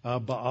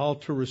Baal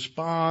to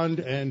respond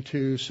and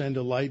to send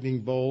a lightning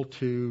bolt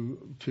to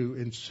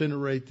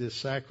incinerate this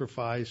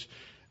sacrifice.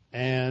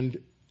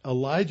 And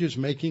Elijah's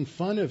making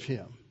fun of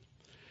him.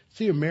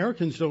 See,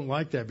 Americans don't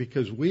like that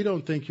because we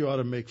don't think you ought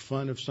to make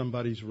fun of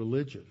somebody's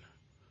religion.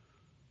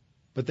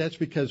 But that's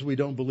because we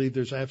don't believe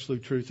there's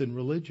absolute truth in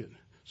religion.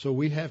 So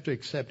we have to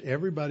accept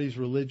everybody's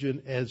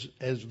religion as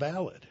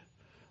valid.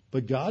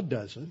 But God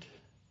doesn't.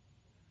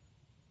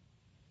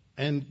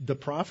 And the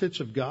prophets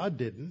of God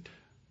didn't.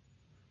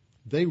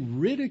 They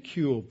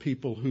ridiculed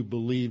people who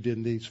believed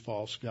in these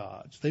false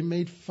gods. They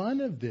made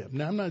fun of them.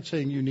 Now, I'm not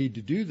saying you need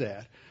to do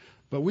that,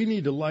 but we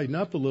need to lighten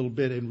up a little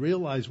bit and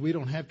realize we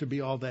don't have to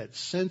be all that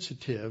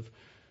sensitive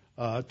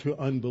to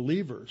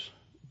unbelievers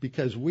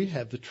because we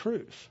have the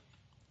truth.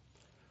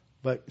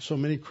 But so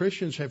many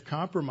Christians have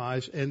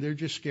compromised, and they're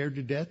just scared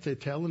to death to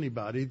tell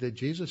anybody that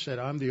Jesus said,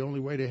 I'm the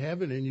only way to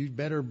heaven, and you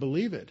better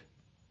believe it.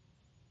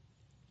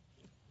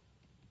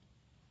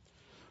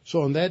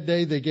 So on that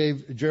day, they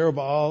gave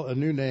Jerubbaal a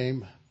new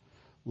name,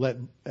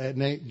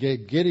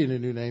 gave Gideon a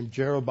new name,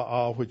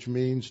 Jerubbaal, which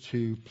means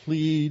to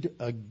plead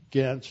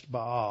against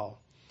Baal,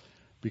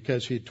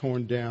 because he had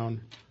torn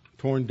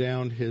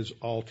down his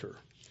altar.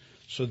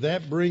 So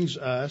that brings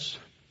us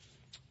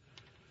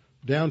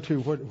down to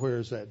where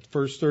is that?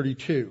 Verse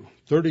 32.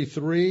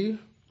 33,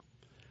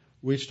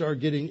 we start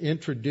getting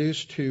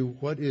introduced to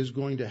what is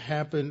going to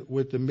happen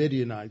with the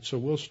Midianites. So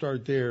we'll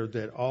start there,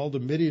 that all the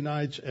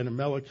Midianites and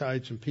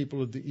Amalekites and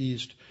people of the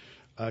east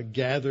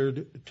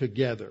gathered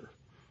together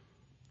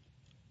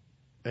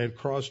and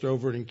crossed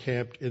over and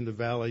encamped in the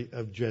valley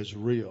of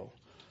Jezreel.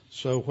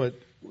 So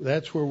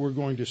that's where we're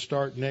going to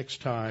start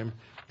next time,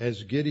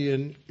 as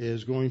Gideon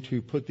is going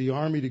to put the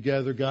army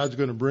together. God's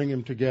going to bring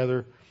him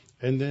together.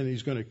 And then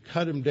he's going to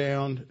cut them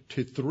down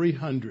to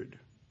 300.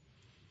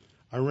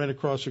 I ran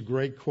across a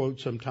great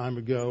quote some time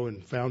ago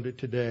and found it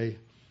today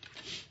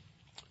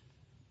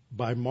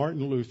by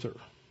Martin Luther,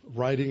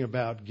 writing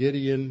about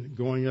Gideon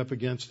going up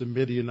against the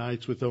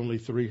Midianites with only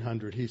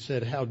 300. He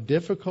said, how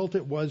difficult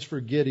it was for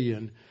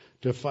Gideon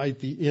to fight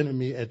the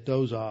enemy at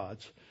those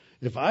odds.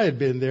 If I had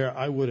been there,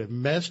 I would have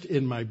messed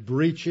in my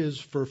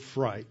breeches for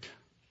fright.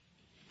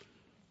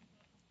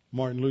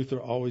 Martin Luther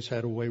always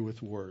had a way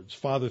with words.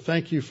 Father,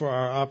 thank you for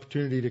our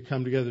opportunity to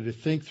come together to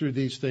think through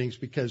these things,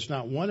 because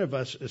not one of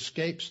us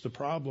escapes the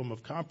problem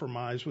of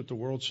compromise with the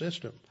world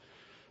system.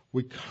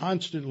 We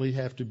constantly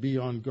have to be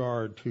on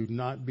guard to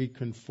not be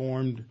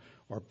conformed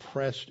or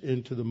pressed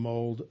into the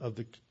mold of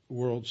the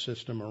world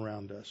system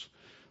around us.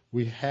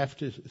 We have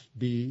to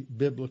be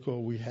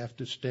biblical. We have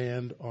to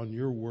stand on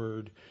your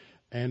word,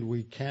 and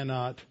we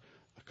cannot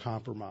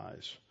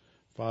compromise.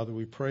 Father,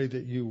 we pray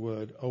that you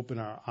would open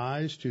our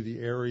eyes to the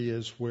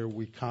areas where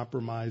we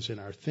compromise in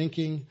our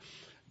thinking.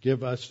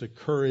 Give us the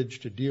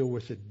courage to deal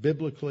with it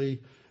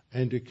biblically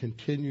and to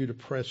continue to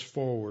press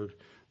forward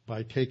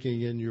by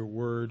taking in your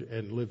word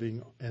and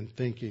living and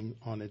thinking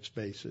on its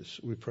basis.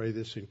 We pray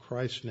this in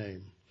Christ's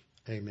name.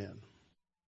 Amen.